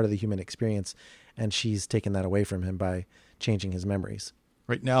 That's part of the human experience. And she's taken that away from him by changing his memories.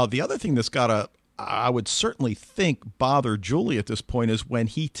 Right. Now, the other thing that's I would certainly think bother Julie at this point is when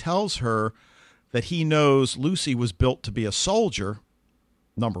he tells her that he knows Lucy was built to be a soldier,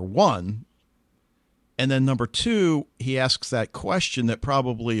 number one. And then number two, he asks that question that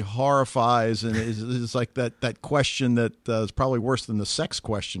probably horrifies and is like that question that is probably worse than the sex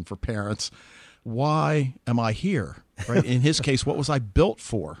question for parents. Why am I here? Right. In his case, what was I built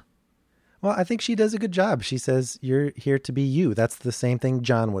for? Well, I think she does a good job. She says, you're here to be you. That's the same thing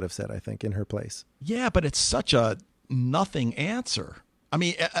John would have said, I think, in her place. Yeah, but it's such a nothing answer. I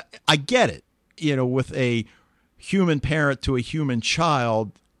mean, I get it. With a human parent to a human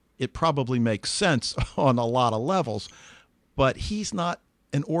child, it probably makes sense on a lot of levels. But he's not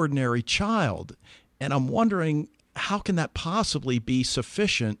an ordinary child. And I'm wondering, how can that possibly be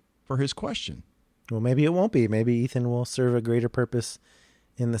sufficient for his question? Well, maybe it won't be. Maybe Ethan will serve a greater purpose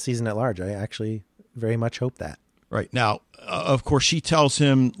in the season at large. I actually very much hope that. Right. Now, of course, she tells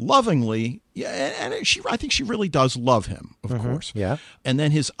him lovingly, and I think she really does love him, of course. Yeah. And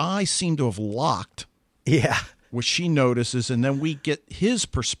then his eyes seem to have locked. Yeah. Which she notices, and then we get his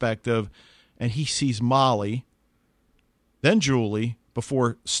perspective, and he sees Molly, then Julie,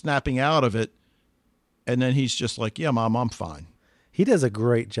 before snapping out of it, and then he's just like, yeah, Mom, I'm fine. He does a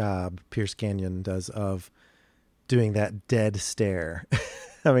great job, Pierce Canyon does, of doing that dead stare.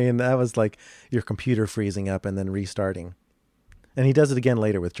 I mean, that was like your computer freezing up and then restarting. And he does it again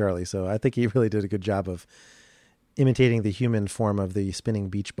later with Charlie, so I think he really did a good job of imitating the human form of the spinning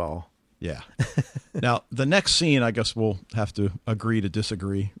beach ball. Yeah. Now, the next scene, I guess we'll have to agree to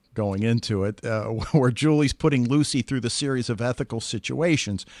disagree going into it, where Julie's putting Lucy through the series of ethical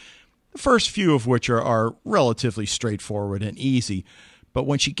situations, the first few of which are relatively straightforward and easy. But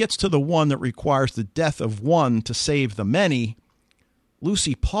when she gets to the one that requires the death of one to save the many,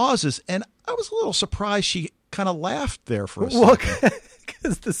 Lucy pauses, and I was a little surprised she kind of laughed there for a second.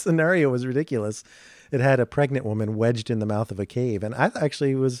 Because the scenario was ridiculous. It had a pregnant woman wedged in the mouth of a cave. And I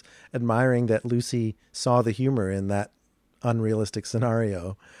actually was admiring that Lucy saw the humor in that unrealistic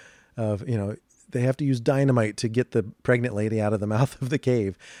scenario of, they have to use dynamite to get the pregnant lady out of the mouth of the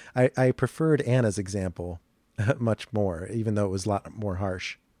cave. I preferred Anna's example much more, even though it was a lot more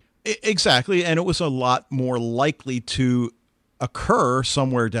harsh. Exactly. And it was a lot more likely to occur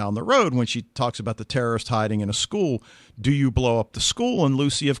somewhere down the road when she talks about the terrorist hiding in a school. Do you blow up the school? And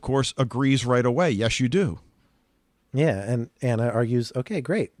Lucy, of course, agrees right away. Yes, you do. Yeah. And Anna argues, okay,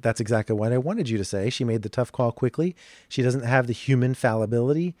 great. That's exactly what I wanted you to say. She made the tough call quickly. She doesn't have the human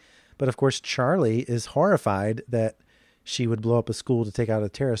fallibility. But of course, Charlie is horrified that she would blow up a school to take out a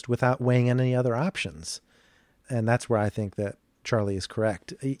terrorist without weighing any other options. And that's where I think that Charlie is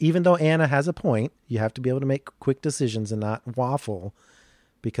correct. Even though Anna has a point, you have to be able to make quick decisions and not waffle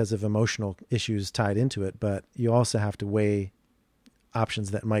because of emotional issues tied into it. But you also have to weigh options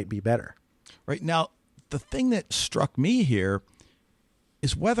that might be better. Right. Now, the thing that struck me here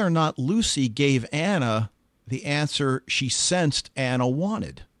is whether or not Lucy gave Anna the answer she sensed Anna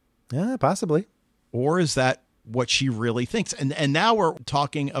wanted. Yeah, possibly. Or is that what she really thinks? And now we're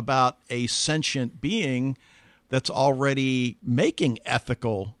talking about a sentient being that's already making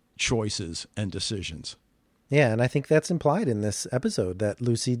ethical choices and decisions. Yeah, and I think that's implied in this episode, that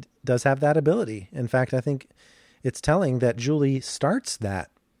Lucy does have that ability. In fact, I think it's telling that Julie starts that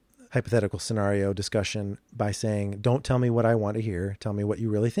hypothetical scenario discussion by saying, don't tell me what I want to hear, tell me what you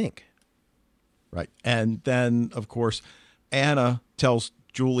really think. Right. And then, of course, Anna tells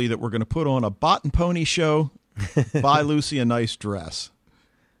Julie that we're going to put on a bot and pony show, buy Lucy a nice dress.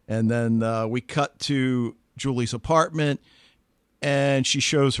 And then we cut to Julie's apartment, and she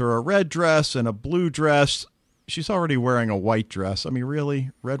shows her a red dress and a blue dress. She's already wearing a white dress. I mean,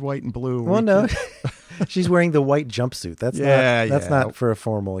 really? Red, white, and blue? Well, no. She's wearing the white jumpsuit. That's not for a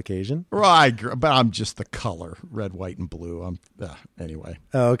formal occasion. Right, but I'm just the color, red, white, and blue. Anyway.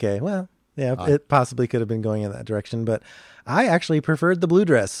 Oh, okay. Well, yeah, it possibly could have been going in that direction, but I actually preferred the blue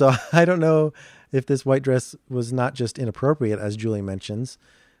dress. So I don't know if this white dress was not just inappropriate, as Julie mentions,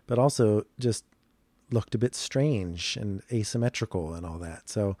 but also just looked a bit strange and asymmetrical and all that.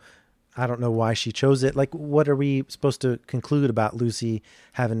 So I don't know why she chose it. Like, what are we supposed to conclude about Lucy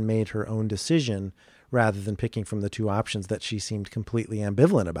having made her own decision rather than picking from the two options that she seemed completely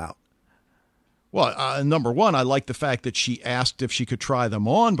ambivalent about? Well, number one, I like the fact that she asked if she could try them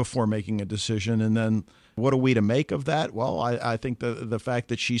on before making a decision. And then what are we to make of that? Well, I think the fact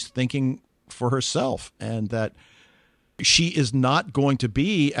that she's thinking for herself and that she is not going to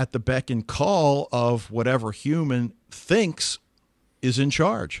be at the beck and call of whatever human thinks is in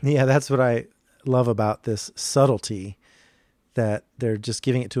charge. Yeah, that's what I love about this subtlety, that they're just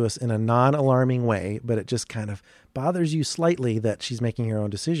giving it to us in a non-alarming way, but it just kind of bothers you slightly that she's making her own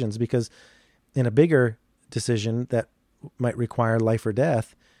decisions, because in a bigger decision that might require life or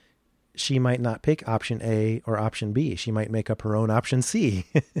death, she might not pick option A or option B. She might make up her own option C.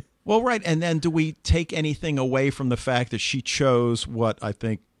 Well, right. And then do we take anything away from the fact that she chose what I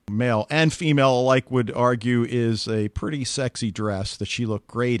think male and female alike would argue is a pretty sexy dress that she looked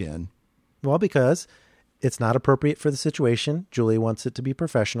great in? Well, because it's not appropriate for the situation. Julie wants it to be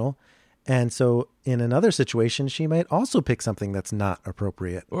professional. And so in another situation, she might also pick something that's not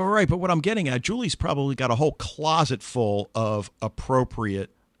appropriate. All right, but what I'm getting at, Julie's probably got a whole closet full of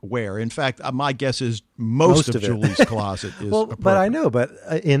appropriate wear. In fact, my guess is most of Julie's closet is appropriate. But I know, but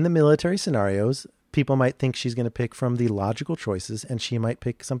in the military scenarios, people might think she's going to pick from the logical choices, and she might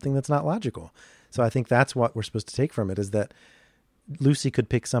pick something that's not logical. So I think that's what we're supposed to take from it, is that Lucy could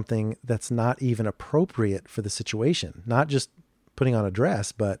pick something that's not even appropriate for the situation, not just putting on a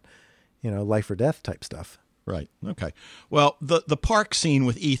dress, but, life or death type stuff. Right. Okay. Well, the park scene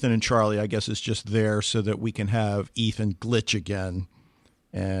with Ethan and Charlie, I guess, is just there so that we can have Ethan glitch again.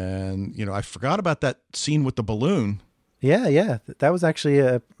 And, I forgot about that scene with the balloon. Yeah. That was actually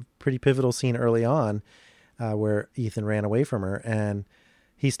a pretty pivotal scene early on where Ethan ran away from her, and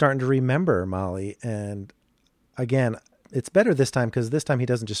he's starting to remember Molly. And again, it's better this time because this time he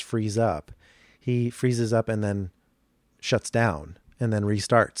doesn't just freeze up. He freezes up and then shuts down and then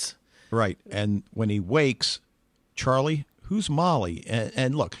restarts. Right. And when he wakes, Charlie, who's Molly?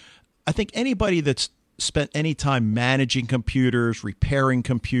 And look, I think anybody that's spent any time managing computers, repairing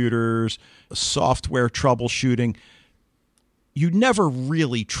computers, software troubleshooting, you never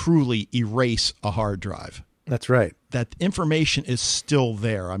really truly erase a hard drive. That's right. That information is still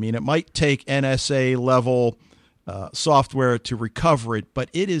there. I mean, it might take NSA level software to recover it, but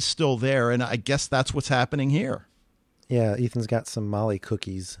it is still there. And I guess that's what's happening here. Yeah, Ethan's got some Molly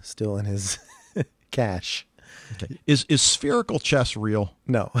cookies still in his cache. Okay. Is spherical chess real?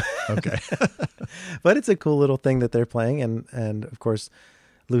 No. Okay. But it's a cool little thing that they're playing. And of course,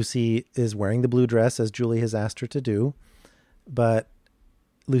 Lucy is wearing the blue dress as Julie has asked her to do. But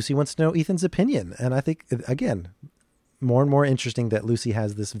Lucy wants to know Ethan's opinion. And I think, again, more and more interesting that Lucy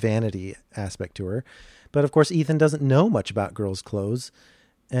has this vanity aspect to her. But of course, Ethan doesn't know much about girls' clothes.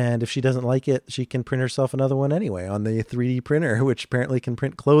 And if she doesn't like it, she can print herself another one anyway on the 3D printer, which apparently can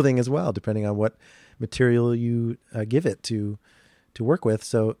print clothing as well, depending on what material you give it to work with.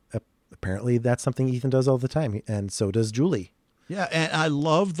 So apparently that's something Ethan does all the time. And so does Julie. Yeah, and I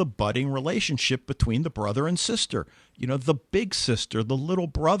love the budding relationship between the brother and sister. The big sister, the little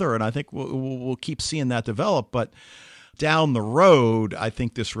brother, and I think we'll keep seeing that develop. But down the road, I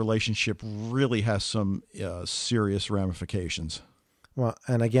think this relationship really has some serious ramifications. Well,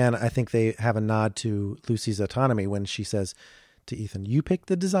 and again, I think they have a nod to Lucy's autonomy when she says to Ethan, "You picked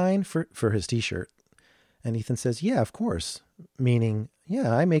the design for his T-shirt." And Ethan says, "Yeah, of course." Meaning,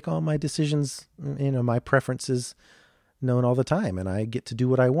 yeah, I make all my decisions, my preferences known all the time, and I get to do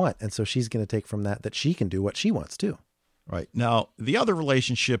what I want. And so she's going to take from that she can do what she wants too. Right. Now, the other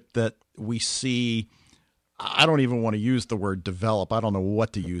relationship that we see, I don't even want to use the word develop. I don't know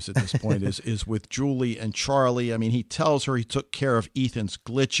what to use at this point, is with Julie and Charlie. I mean, he tells her he took care of Ethan's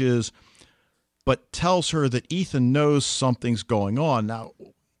glitches, but tells her that Ethan knows something's going on. Now,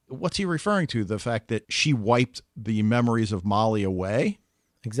 what's he referring to? The fact that she wiped the memories of Molly away?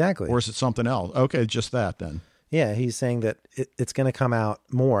 Exactly. Or is it something else? Okay, just that then. Yeah, he's saying that it's going to come out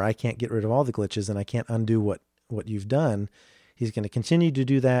more. I can't get rid of all the glitches, and I can't undo what you've done. He's going to continue to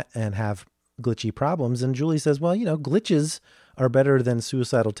do that and have glitchy problems. And Julie says, well, glitches are better than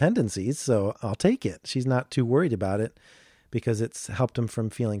suicidal tendencies, so I'll take it. She's not too worried about it because it's helped him from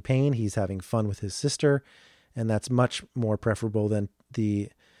feeling pain. He's having fun with his sister, and that's much more preferable than the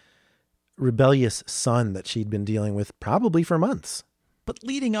rebellious son that she'd been dealing with probably for months. But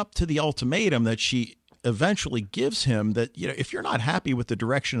leading up to the ultimatum that she eventually gives him, that if you're not happy with the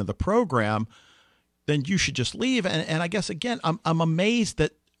direction of the program, then you should just leave. And I guess, again, I'm amazed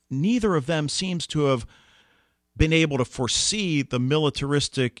that neither of them seems to have been able to foresee the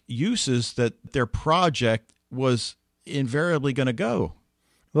militaristic uses that their project was invariably going to go.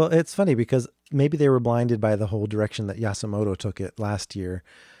 Well, it's funny because maybe they were blinded by the whole direction that Yasumoto took it last year,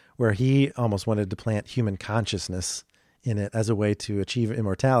 where he almost wanted to plant human consciousness in it as a way to achieve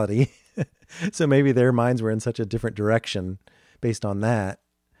immortality. So maybe their minds were in such a different direction based on that.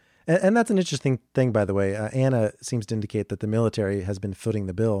 And that's an interesting thing, by the way. Anna seems to indicate that the military has been footing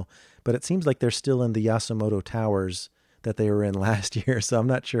the bill, but it seems like they're still in the Yasumoto Towers that they were in last year. So I'm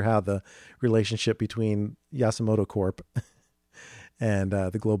not sure how the relationship between Yasumoto Corp and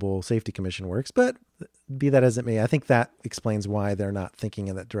the Global Safety Commission works. But be that as it may, I think that explains why they're not thinking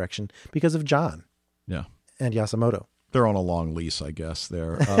in that direction, because of John. Yeah. And Yasumoto. They're on a long lease, I guess,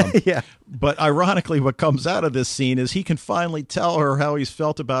 there. Yeah. But ironically, what comes out of this scene is he can finally tell her how he's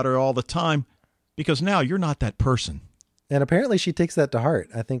felt about her all the time, because now you're not that person. And apparently she takes that to heart.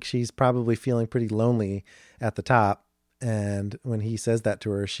 I think she's probably feeling pretty lonely at the top. And when he says that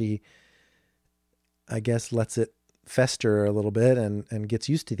to her, she, I guess, lets it fester a little bit and gets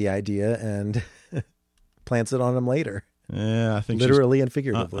used to the idea and plants it on him later. Yeah, I think literally and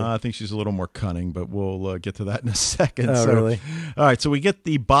figuratively. I think she's a little more cunning, but we'll get to that in a second. Oh, so, really? All right, so we get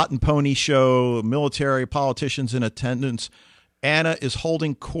the Bot and Pony show, military, politicians in attendance. Anna is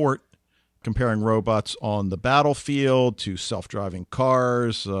holding court, comparing robots on the battlefield to self-driving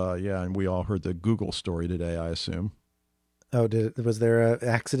cars. And we all heard the Google story today, I assume. Oh, was there an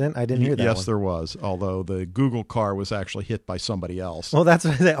accident? I didn't hear that. Yes, there was, although the Google car was actually hit by somebody else. Well, that's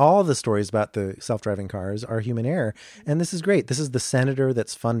all the stories about the self-driving cars are human error. And this is great. This is the senator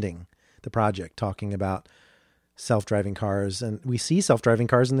that's funding the project talking about self-driving cars. And we see self-driving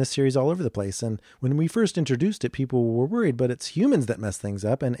cars in this series all over the place. And when we first introduced it, people were worried, but it's humans that mess things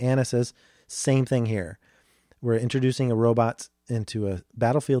up. And Anna says, same thing here. We're introducing a robot into a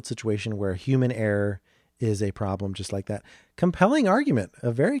battlefield situation where human error is a problem, just like that. Compelling argument,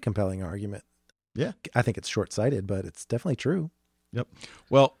 a very compelling argument. Yeah. I think it's short-sighted, but it's definitely true. Yep.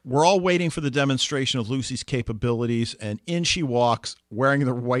 Well, we're all waiting for the demonstration of Lucy's capabilities, and in she walks wearing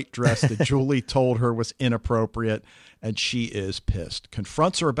the white dress that Julie told her was inappropriate, and she is pissed.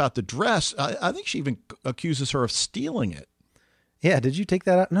 Confronts her about the dress. I think she even accuses her of stealing it. Yeah, did you take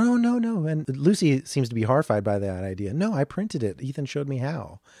that out? No. And Lucy seems to be horrified by that idea. No, I printed it. Ethan showed me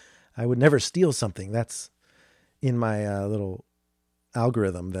how. I would never steal something. That's in my little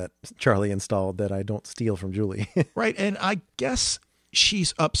algorithm that Charlie installed that I don't steal from Julie. Right. And I guess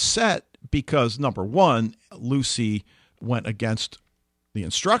she's upset because, number one, Lucy went against the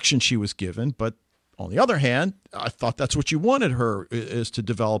instructions she was given. But on the other hand, I thought that's what you wanted her, is to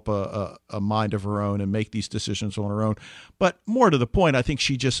develop a mind of her own and make these decisions on her own. But more to the point, I think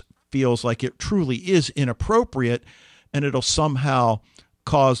she just feels like it truly is inappropriate and it'll somehow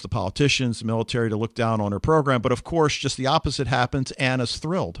cause the politicians, the military to look down on her program. But of course, just the opposite happens. Anna's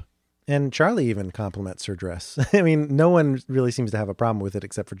thrilled. And Charlie even compliments her dress. I mean, no one really seems to have a problem with it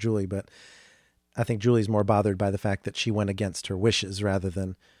except for Julie, but I think Julie's more bothered by the fact that she went against her wishes rather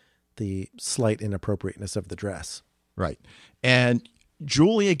than the slight inappropriateness of the dress. Right. And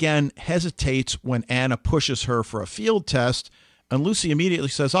Julie again hesitates when Anna pushes her for a field test, and Lucy immediately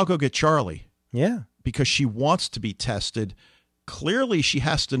says, I'll go get Charlie. Yeah. Because she wants to be tested. Clearly, she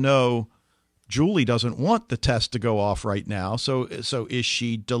has to know Julie doesn't want the test to go off right now. So is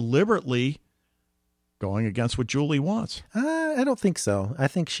she deliberately going against what Julie wants? I don't think so. I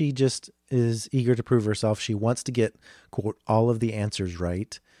think she just is eager to prove herself. She wants to get, quote, all of the answers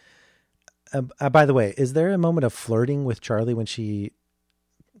right. By the way, is there a moment of flirting with Charlie when she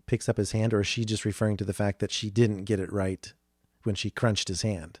picks up his hand, or is she just referring to the fact that she didn't get it right when she crunched his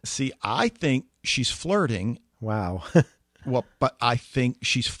hand? See, I think she's flirting. Wow. Well, but I think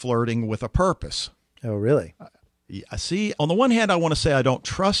she's flirting with a purpose. Oh, really? Yeah. See, on the one hand, I want to say I don't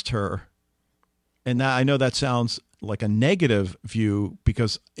trust her. And I know that sounds like a negative view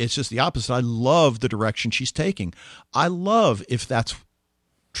because it's just the opposite. I love the direction she's taking. I love if that's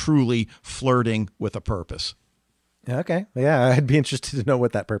truly flirting with a purpose. Okay. Yeah, I'd be interested to know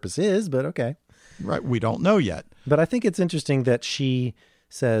what that purpose is, but okay. Right. We don't know yet. But I think it's interesting that she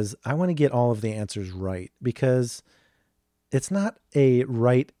says, I want to get all of the answers right, because it's not a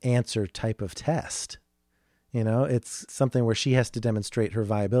right answer type of test. You know, it's something where she has to demonstrate her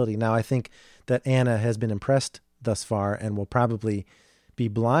viability. Now, I think that Anna has been impressed thus far and will probably be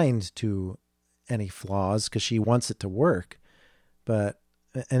blind to any flaws because she wants it to work. But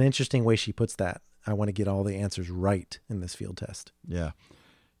an interesting way she puts that, I want to get all the answers right in this field test. Yeah.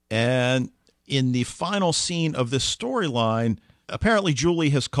 And in the final scene of this storyline, apparently Julie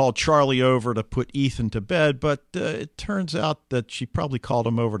has called Charlie over to put Ethan to bed, but it turns out that she probably called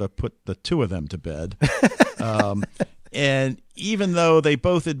him over to put the two of them to bed. And even though they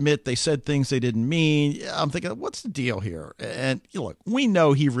both admit they said things they didn't mean, I'm thinking, what's the deal here? And look, we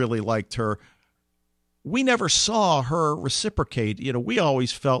know he really liked her. We never saw her reciprocate. You know, we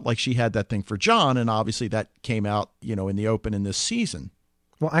always felt like she had that thing for John, and obviously that came out, you know, in the open in this season.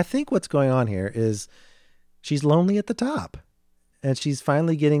 Well, I think what's going on here is she's lonely at the top. And she's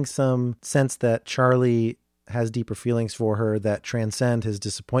finally getting some sense that Charlie has deeper feelings for her that transcend his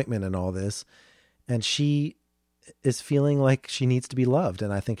disappointment in all this. And she is feeling like she needs to be loved.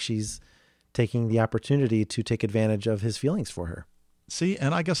 And I think she's taking the opportunity to take advantage of his feelings for her. See,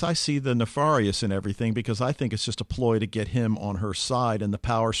 and I guess I see the nefarious in everything because I think it's just a ploy to get him on her side in the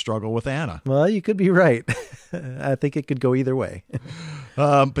power struggle with Anna. Well, you could be right. I think it could go either way.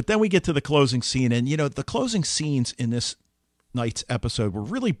 But then we get to the closing scene. And, you know, the closing scenes in this night's episode were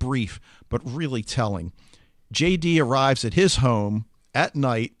really brief, but really telling. JD arrives at his home at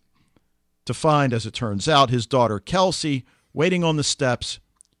night to find, as it turns out, his daughter Kelsey waiting on the steps.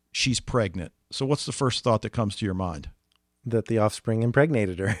 She's pregnant. So what's the first thought that comes to your mind? that the offspring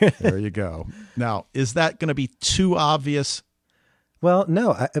impregnated her. There you go. Now, is that going to be too obvious? Well,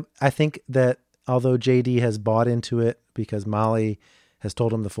 no, I think that although JD has bought into it because Molly has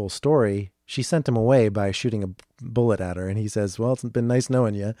told him the full story, she sent him away by shooting a bullet at her. And he says, well, it's been nice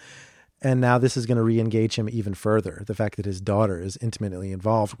knowing you. And now this is going to re-engage him even further. The fact that his daughter is intimately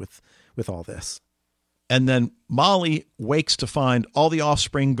involved with all this. And then Molly wakes to find all the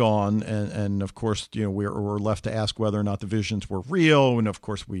offspring gone. And of course, we're left to ask whether or not the visions were real. And of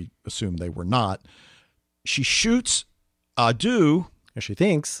course, we assume they were not. She shoots Adu. As she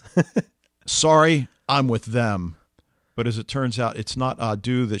thinks. Sorry, I'm with them. But as it turns out, it's not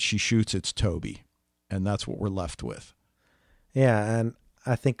Adu that she shoots, it's Toby. And that's what we're left with. Yeah, and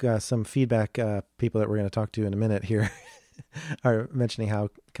I think some feedback people that we're going to talk to in a minute here are mentioning how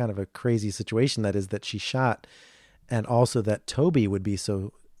kind of a crazy situation that is that she shot, and also that Toby would be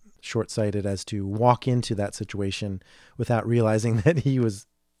so short-sighted as to walk into that situation without realizing that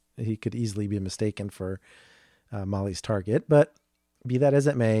he could easily be mistaken for Molly's target. But be that as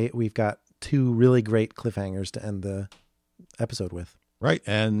it may, we've got two really great cliffhangers to end the episode with. Right,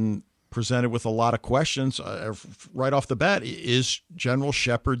 and presented with a lot of questions right off the bat. Is General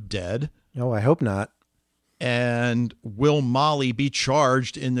Shepard dead? Oh, I hope not. And will Molly be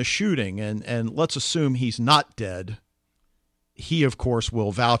charged in the shooting? And let's assume he's not dead. He, of course,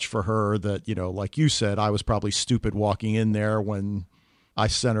 will vouch for her that, like you said, I was probably stupid walking in there when I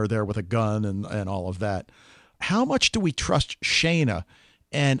sent her there with a gun and all of that. How much do we trust Shayna?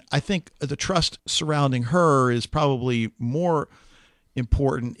 And I think the trust surrounding her is probably more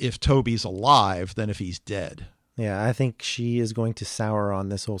important if Toby's alive than if he's dead. Yeah, I think she is going to sour on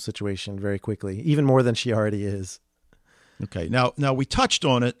this whole situation very quickly, even more than she already is. Okay, now we touched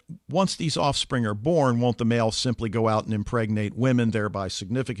on it. Once these offspring are born, won't the male simply go out and impregnate women, thereby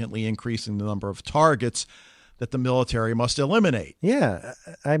significantly increasing the number of targets that the military must eliminate? Yeah,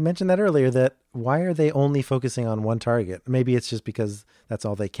 I mentioned that earlier, that why are they only focusing on one target? Maybe it's just because that's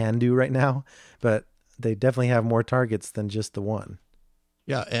all they can do right now, but they definitely have more targets than just the one.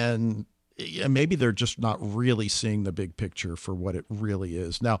 Yeah, and maybe they're just not really seeing the big picture for what it really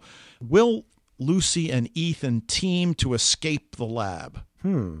is. Now, will Lucy and Ethan team to escape the lab?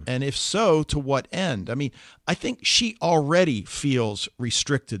 And if so, to what end? I mean, I think she already feels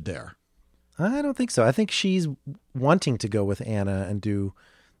restricted there. I don't think so. I think she's wanting to go with Anna and do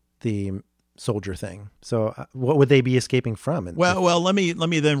the soldier thing. So what would they be escaping from? Well, let me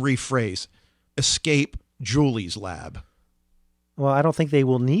then rephrase. Escape Julie's lab. Well, I don't think they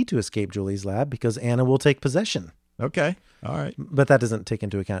will need to escape Julie's lab because Anna will take possession. Okay. All right. But that doesn't take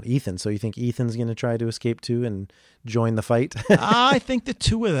into account Ethan. So you think Ethan's going to try to escape too and join the fight? I think the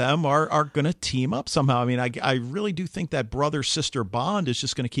two of them are going to team up somehow. I mean, I really do think that brother-sister bond is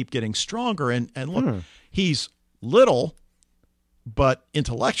just going to keep getting stronger. And look, he's little, but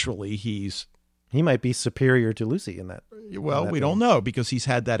intellectually he might be superior to Lucy in that. Well, we don't know because he's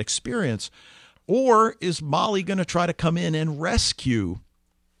had that experience. Or is Molly going to try to come in and rescue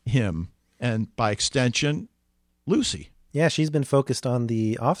him? And by extension, Lucy. Yeah, she's been focused on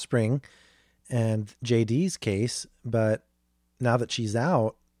the offspring and JD's case, but now that she's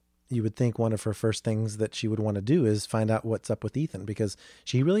out, you would think one of her first things that she would want to do is find out what's up with Ethan, because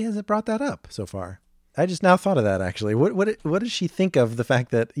she really hasn't brought that up so far. I just now thought of that, actually. What does she think of the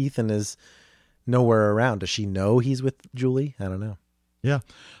fact that Ethan is nowhere around? Does she know he's with Julie? I don't know. Yeah.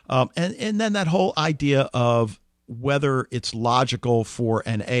 And then that whole idea of whether it's logical for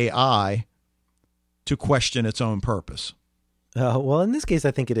an AI to question its own purpose. Well, in this case,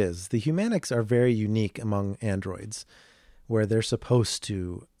 I think it is. The Humanics are very unique among androids, where they're supposed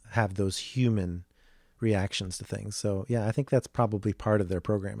to have those human reactions to things. So, yeah, I think that's probably part of their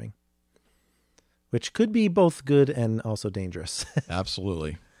programming, which could be both good and also dangerous.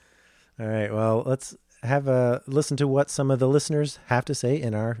 Absolutely. All right. Well, let's have a listen to what some of the listeners have to say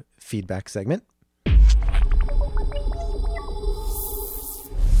in our feedback segment.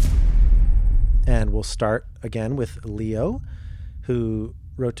 And we'll start again with Leo, who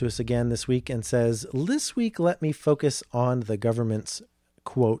wrote to us again this week and says, "This week, let me focus on the government's,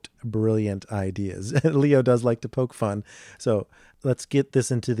 quote, brilliant ideas." Leo does like to poke fun. So let's get this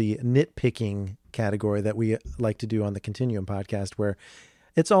into the nitpicking category that we like to do on the Continuum podcast, where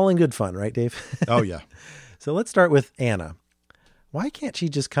it's all in good fun, right, Dave? Oh, yeah. So let's start with Anna. Why can't she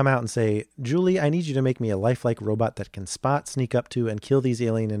just come out and say, "Julie, I need you to make me a lifelike robot that can spot, sneak up to, and kill these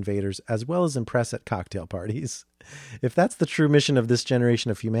alien invaders, as well as impress at cocktail parties"? If that's the true mission of this generation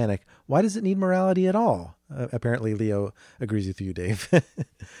of Humanic, why does it need morality at all? Apparently, Leo agrees with you, Dave.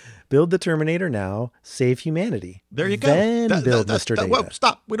 Build the Terminator now, save humanity. There you go. Then build Mr. Data. Whoa,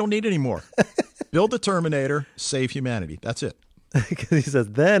 stop. We don't need any more. Build the Terminator, save humanity. That's it. Because he says,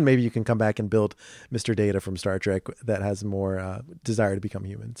 then maybe you can come back and build Mr. Data from Star Trek that has more desire to become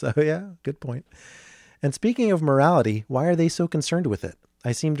human. So yeah, good point. And speaking of morality, why are they so concerned with it?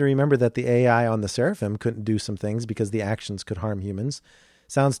 I seem to remember that the AI on the Seraphim couldn't do some things because the actions could harm humans.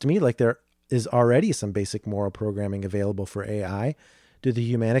 Sounds to me like there is already some basic moral programming available for AI. Do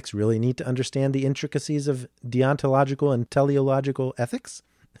the humanics really need to understand the intricacies of deontological and teleological ethics?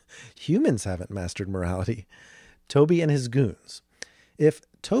 Humans haven't mastered morality. Toby and his goons. If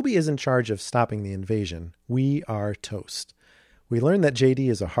Toby is in charge of stopping the invasion, we are toast. We learn that JD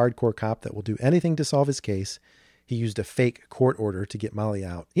is a hardcore cop that will do anything to solve his case. He used a fake court order to get Molly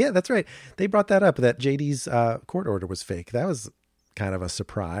out. Yeah, that's right. They brought that up, that JD's court order was fake. That was kind of a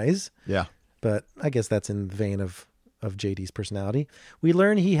surprise. Yeah. But I guess that's in the vein of JD's personality. We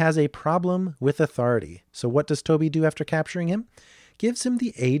learn he has a problem with authority. So what does Toby do after capturing him? Gives him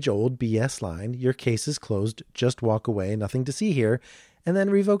the age-old BS line, your case is closed, just walk away, nothing to see here, and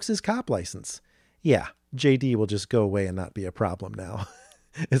then revokes his cop license. Yeah, JD will just go away and not be a problem now,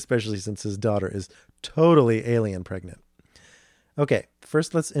 especially since his daughter is totally alien pregnant. Okay,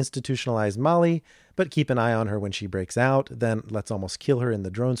 first let's institutionalize Molly, but keep an eye on her when she breaks out, then let's almost kill her in the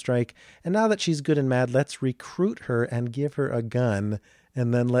drone strike, and now that she's good and mad, let's recruit her and give her a gun,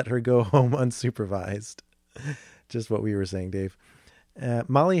 and then let her go home unsupervised. Just what we were saying, Dave.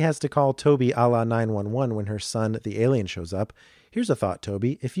 Molly has to call Toby a la 911 when her son, the alien, shows up. Here's a thought,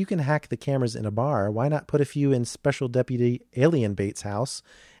 Toby. If you can hack the cameras in a bar, why not put a few in Special Deputy Alien Bates' house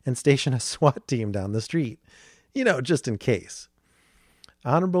and station a SWAT team down the street? You know, just in case.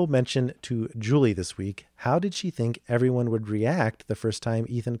 Honorable mention to Julie this week. How did she think everyone would react the first time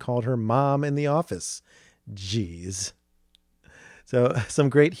Ethan called her mom in the office? Jeez. So some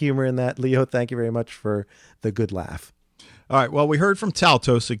great humor in that. Leo, thank you very much for the good laugh. All right, well, we heard from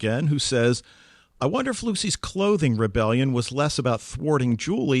Taltos again, who says, I wonder if Lucy's clothing rebellion was less about thwarting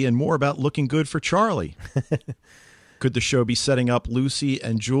Julie and more about looking good for Charlie. Could the show be setting up Lucy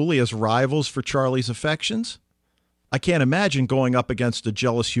and Julie as rivals for Charlie's affections? I can't imagine going up against a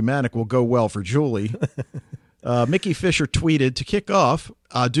jealous humanic will go well for Julie. Mickey Fisher tweeted, to kick off,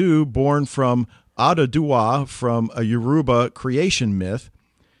 Adu, born from Adadua, from a Yoruba creation myth.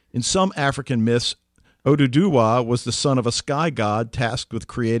 In some African myths, Oduduwa was the son of a sky god tasked with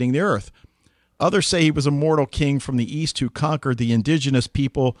creating the earth. Others say he was a mortal king from the east who conquered the indigenous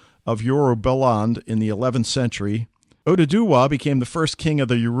people of Yorubaland in the 11th century. Oduduwa became the first king of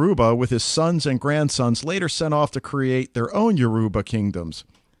the Yoruba, with his sons and grandsons later sent off to create their own Yoruba kingdoms.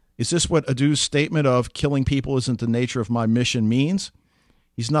 Is this what Adu's statement of killing people isn't the nature of my mission means?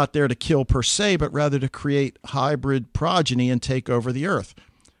 He's not there to kill per se, but rather to create hybrid progeny and take over the earth.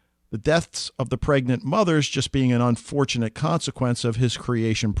 The deaths of the pregnant mothers just being an unfortunate consequence of his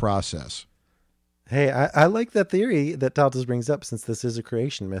creation process. Hey, I like that theory that Taltos brings up, since this is a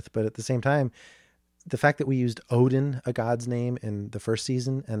creation myth, but at the same time, the fact that we used Odin, a god's name, in the first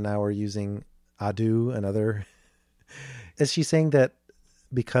season, and now we're using Adu, another. Is she saying that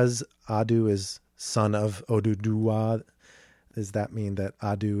because Adu is son of Oduduwa, does that mean that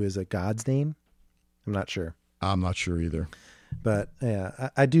Adu is a god's name? I'm not sure. I'm not sure either. But yeah,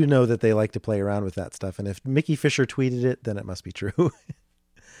 I do know that they like to play around with that stuff. And if Mickey Fisher tweeted it, then it must be true.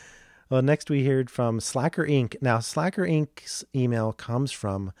 Well, next we heard from Slacker Inc. Now, Slacker Inc.'s email comes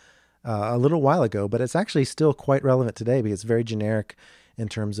from a little while ago, but it's actually still quite relevant today because it's very generic in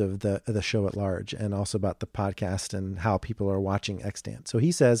terms of the show at large, and also about the podcast and how people are watching Extant. So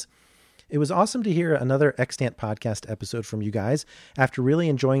he says, it was awesome to hear another Extant podcast episode from you guys after really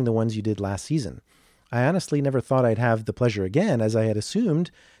enjoying the ones you did last season. I honestly never thought I'd have the pleasure again, as I had assumed,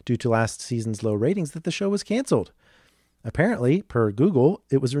 due to last season's low ratings, that the show was canceled. Apparently, per Google,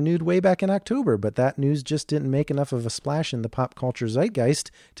 it was renewed way back in October, but that news just didn't make enough of a splash in the pop culture zeitgeist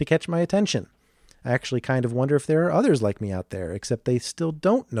to catch my attention. I actually kind of wonder if there are others like me out there, except they still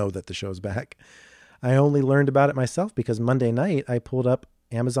don't know that the show's back. I only learned about it myself because Monday night I pulled up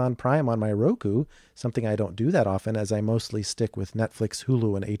Amazon Prime on my Roku, something I don't do that often as I mostly stick with Netflix,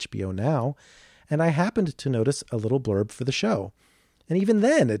 Hulu, and HBO Now, and I happened to notice a little blurb for the show. And even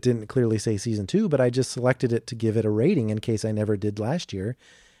then, it didn't clearly say season 2, but I just selected it to give it a rating in case I never did last year,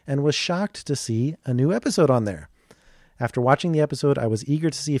 and was shocked to see a new episode on there. After watching the episode, I was eager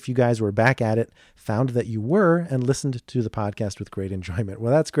to see if you guys were back at it, found that you were, and listened to the podcast with great enjoyment.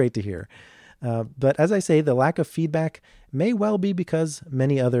 Well, that's great to hear. But as I say, the lack of feedback may well be because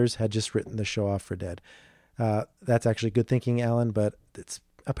many others had just written the show off for dead. That's actually good thinking, Alan, but it's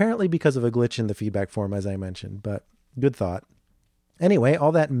apparently because of a glitch in the feedback form, as I mentioned, but good thought. Anyway,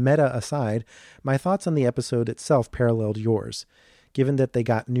 all that meta aside, my thoughts on the episode itself paralleled yours. given that they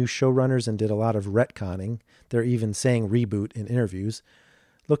got new showrunners and did a lot of retconning. They're even saying reboot in interviews.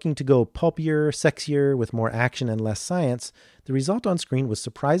 Looking to go pulpier, sexier, with more action and less science, the result on screen was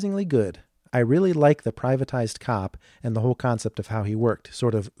surprisingly good. I really like the privatized cop and the whole concept of how he worked,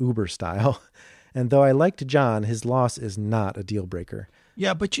 sort of Uber style. And though I liked John, his loss is not a deal breaker.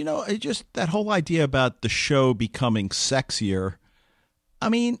 Yeah, but it just that whole idea about the show becoming sexier, I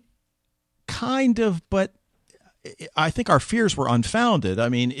mean, kind of, but I think our fears were unfounded. I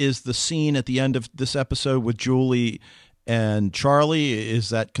mean, is the scene at the end of this episode with Julie and Charlie, is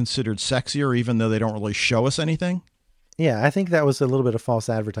that considered sexier even though they don't really show us anything? Yeah, I think that was a little bit of false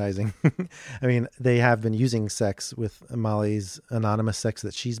advertising. I mean, they have been using sex with Molly's anonymous sex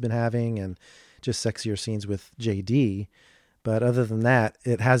that she's been having and just sexier scenes with JD. But other than that,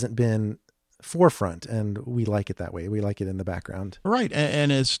 it hasn't been forefront, and we like it that way. We like it in the background. Right.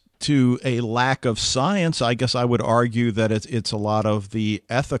 And as to a lack of science, I guess I would argue that it's a lot of the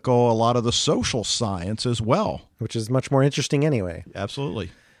ethical, a lot of the social science as well. Which is much more interesting anyway. Absolutely.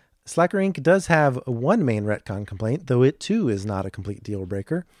 Slacker Inc. does have one main retcon complaint, though it too is not a complete deal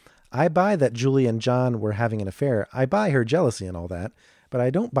breaker. I buy that Julie and John were having an affair. I buy her jealousy and all that, but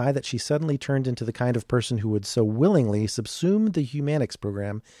I don't buy that she suddenly turned into the kind of person who would so willingly subsume the Humanics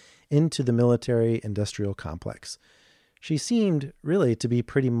program into the military-industrial complex. She seemed really to be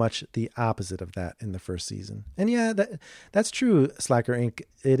pretty much the opposite of that in the first season. And yeah, that's true, Slacker Inc.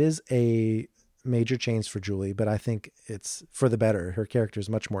 It is a major change for Julie, but I think it's for the better. Her character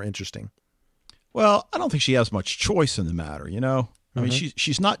is much more interesting. Well, I don't think she has much choice in the matter, I mean,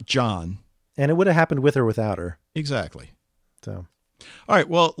 she's not John. And it would have happened with or without her. Exactly. So, all right.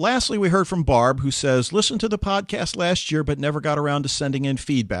 Well, lastly, we heard from Barb, who says, listened to the podcast last year, but never got around to sending in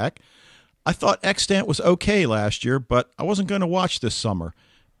feedback. I thought Extant was okay last year, but I wasn't going to watch this summer,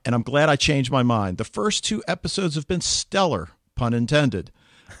 and I'm glad I changed my mind. The first 2 episodes have been stellar, pun intended.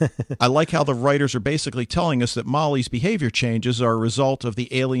 I like how the writers are basically telling us that Molly's behavior changes are a result of the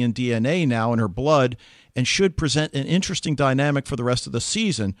alien DNA now in her blood and should present an interesting dynamic for the rest of the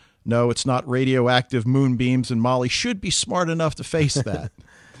season. No, it's not radioactive moonbeams, and Molly should be smart enough to face that.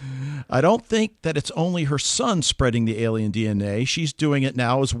 I don't think that it's only her son spreading the alien DNA. She's doing it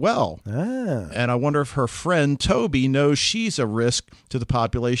now as well. And I wonder if her friend Toby knows she's a risk to the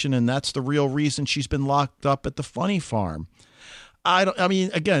population, and that's the real reason she's been locked up at the Funny Farm. I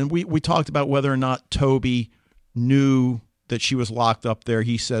mean, again, we talked about whether or not Toby knew that she was locked up there.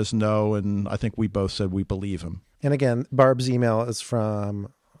 He says no, and I think we both said we believe him. And again, Barb's email is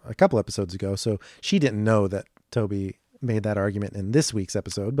from a couple episodes ago, so she didn't know that Toby made that argument in this week's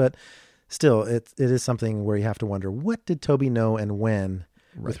episode, but still, it is something where you have to wonder, what did Toby know and when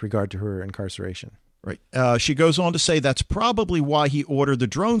with regard to her incarceration? Right. She goes on to say that's probably why he ordered the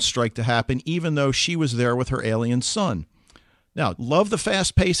drone strike to happen, even though she was there with her alien son. Now, love the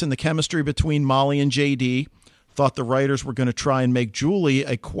fast pace and the chemistry between Molly and JD. Thought the writers were going to try and make Julie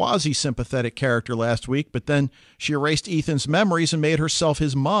a quasi-sympathetic character last week, but then she erased Ethan's memories and made herself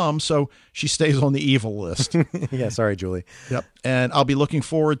his mom, so she stays on the evil list. Yeah, sorry, Julie. Yep. And I'll be looking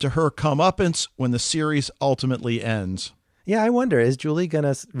forward to her comeuppance when the series ultimately ends. Yeah, I wonder, is Julie going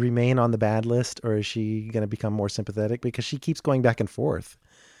to remain on the bad list, or is she going to become more sympathetic? Because she keeps going back and forth.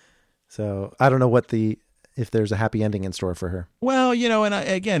 So I don't know if there's a happy ending in store for her. Well, and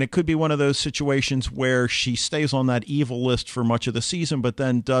again, it could be one of those situations where she stays on that evil list for much of the season, but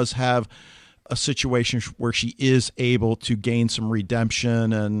then does have a situation where she is able to gain some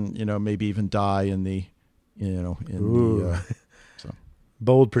redemption and, maybe even die in the, so.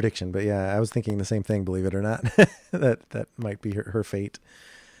 Bold prediction. But yeah, I was thinking the same thing, believe it or not, that might be her fate.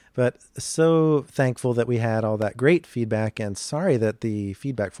 But so thankful that we had all that great feedback, and sorry that the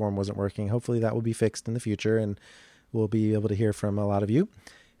feedback form wasn't working. Hopefully that will be fixed in the future, and we'll be able to hear from a lot of you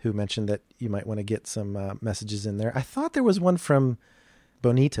who mentioned that you might want to get some messages in there. I thought there was one from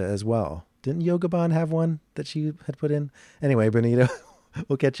Bonita as well. Didn't Yoga Bond have one that she had put in? Anyway, Bonita,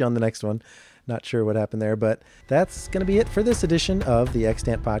 we'll catch you on the next one. Not sure what happened there, but that's going to be it for this edition of the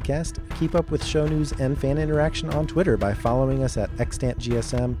Extant Podcast. Keep up with show news and fan interaction on Twitter by following us at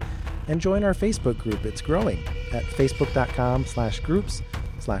ExtantGSM and join our Facebook group. It's growing at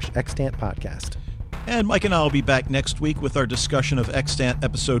facebook.com/groups/Extant Podcast. And Mike and I will be back next week with our discussion of Extant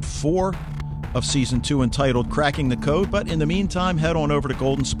Episode 4 of Season 2 entitled Cracking the Code. But in the meantime, head on over to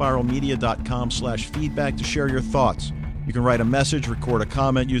goldenspiralmedia.com/feedback to share your thoughts. You can write a message, record a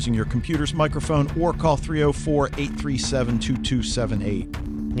comment using your computer's microphone, or call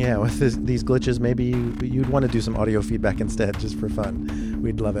 304-837-2278. Yeah, with these glitches, maybe you'd want to do some audio feedback instead, just for fun.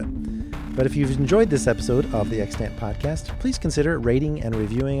 We'd love it. But if you've enjoyed this episode of the Extant Podcast, please consider rating and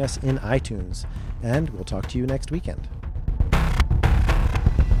reviewing us in iTunes. And we'll talk to you next weekend.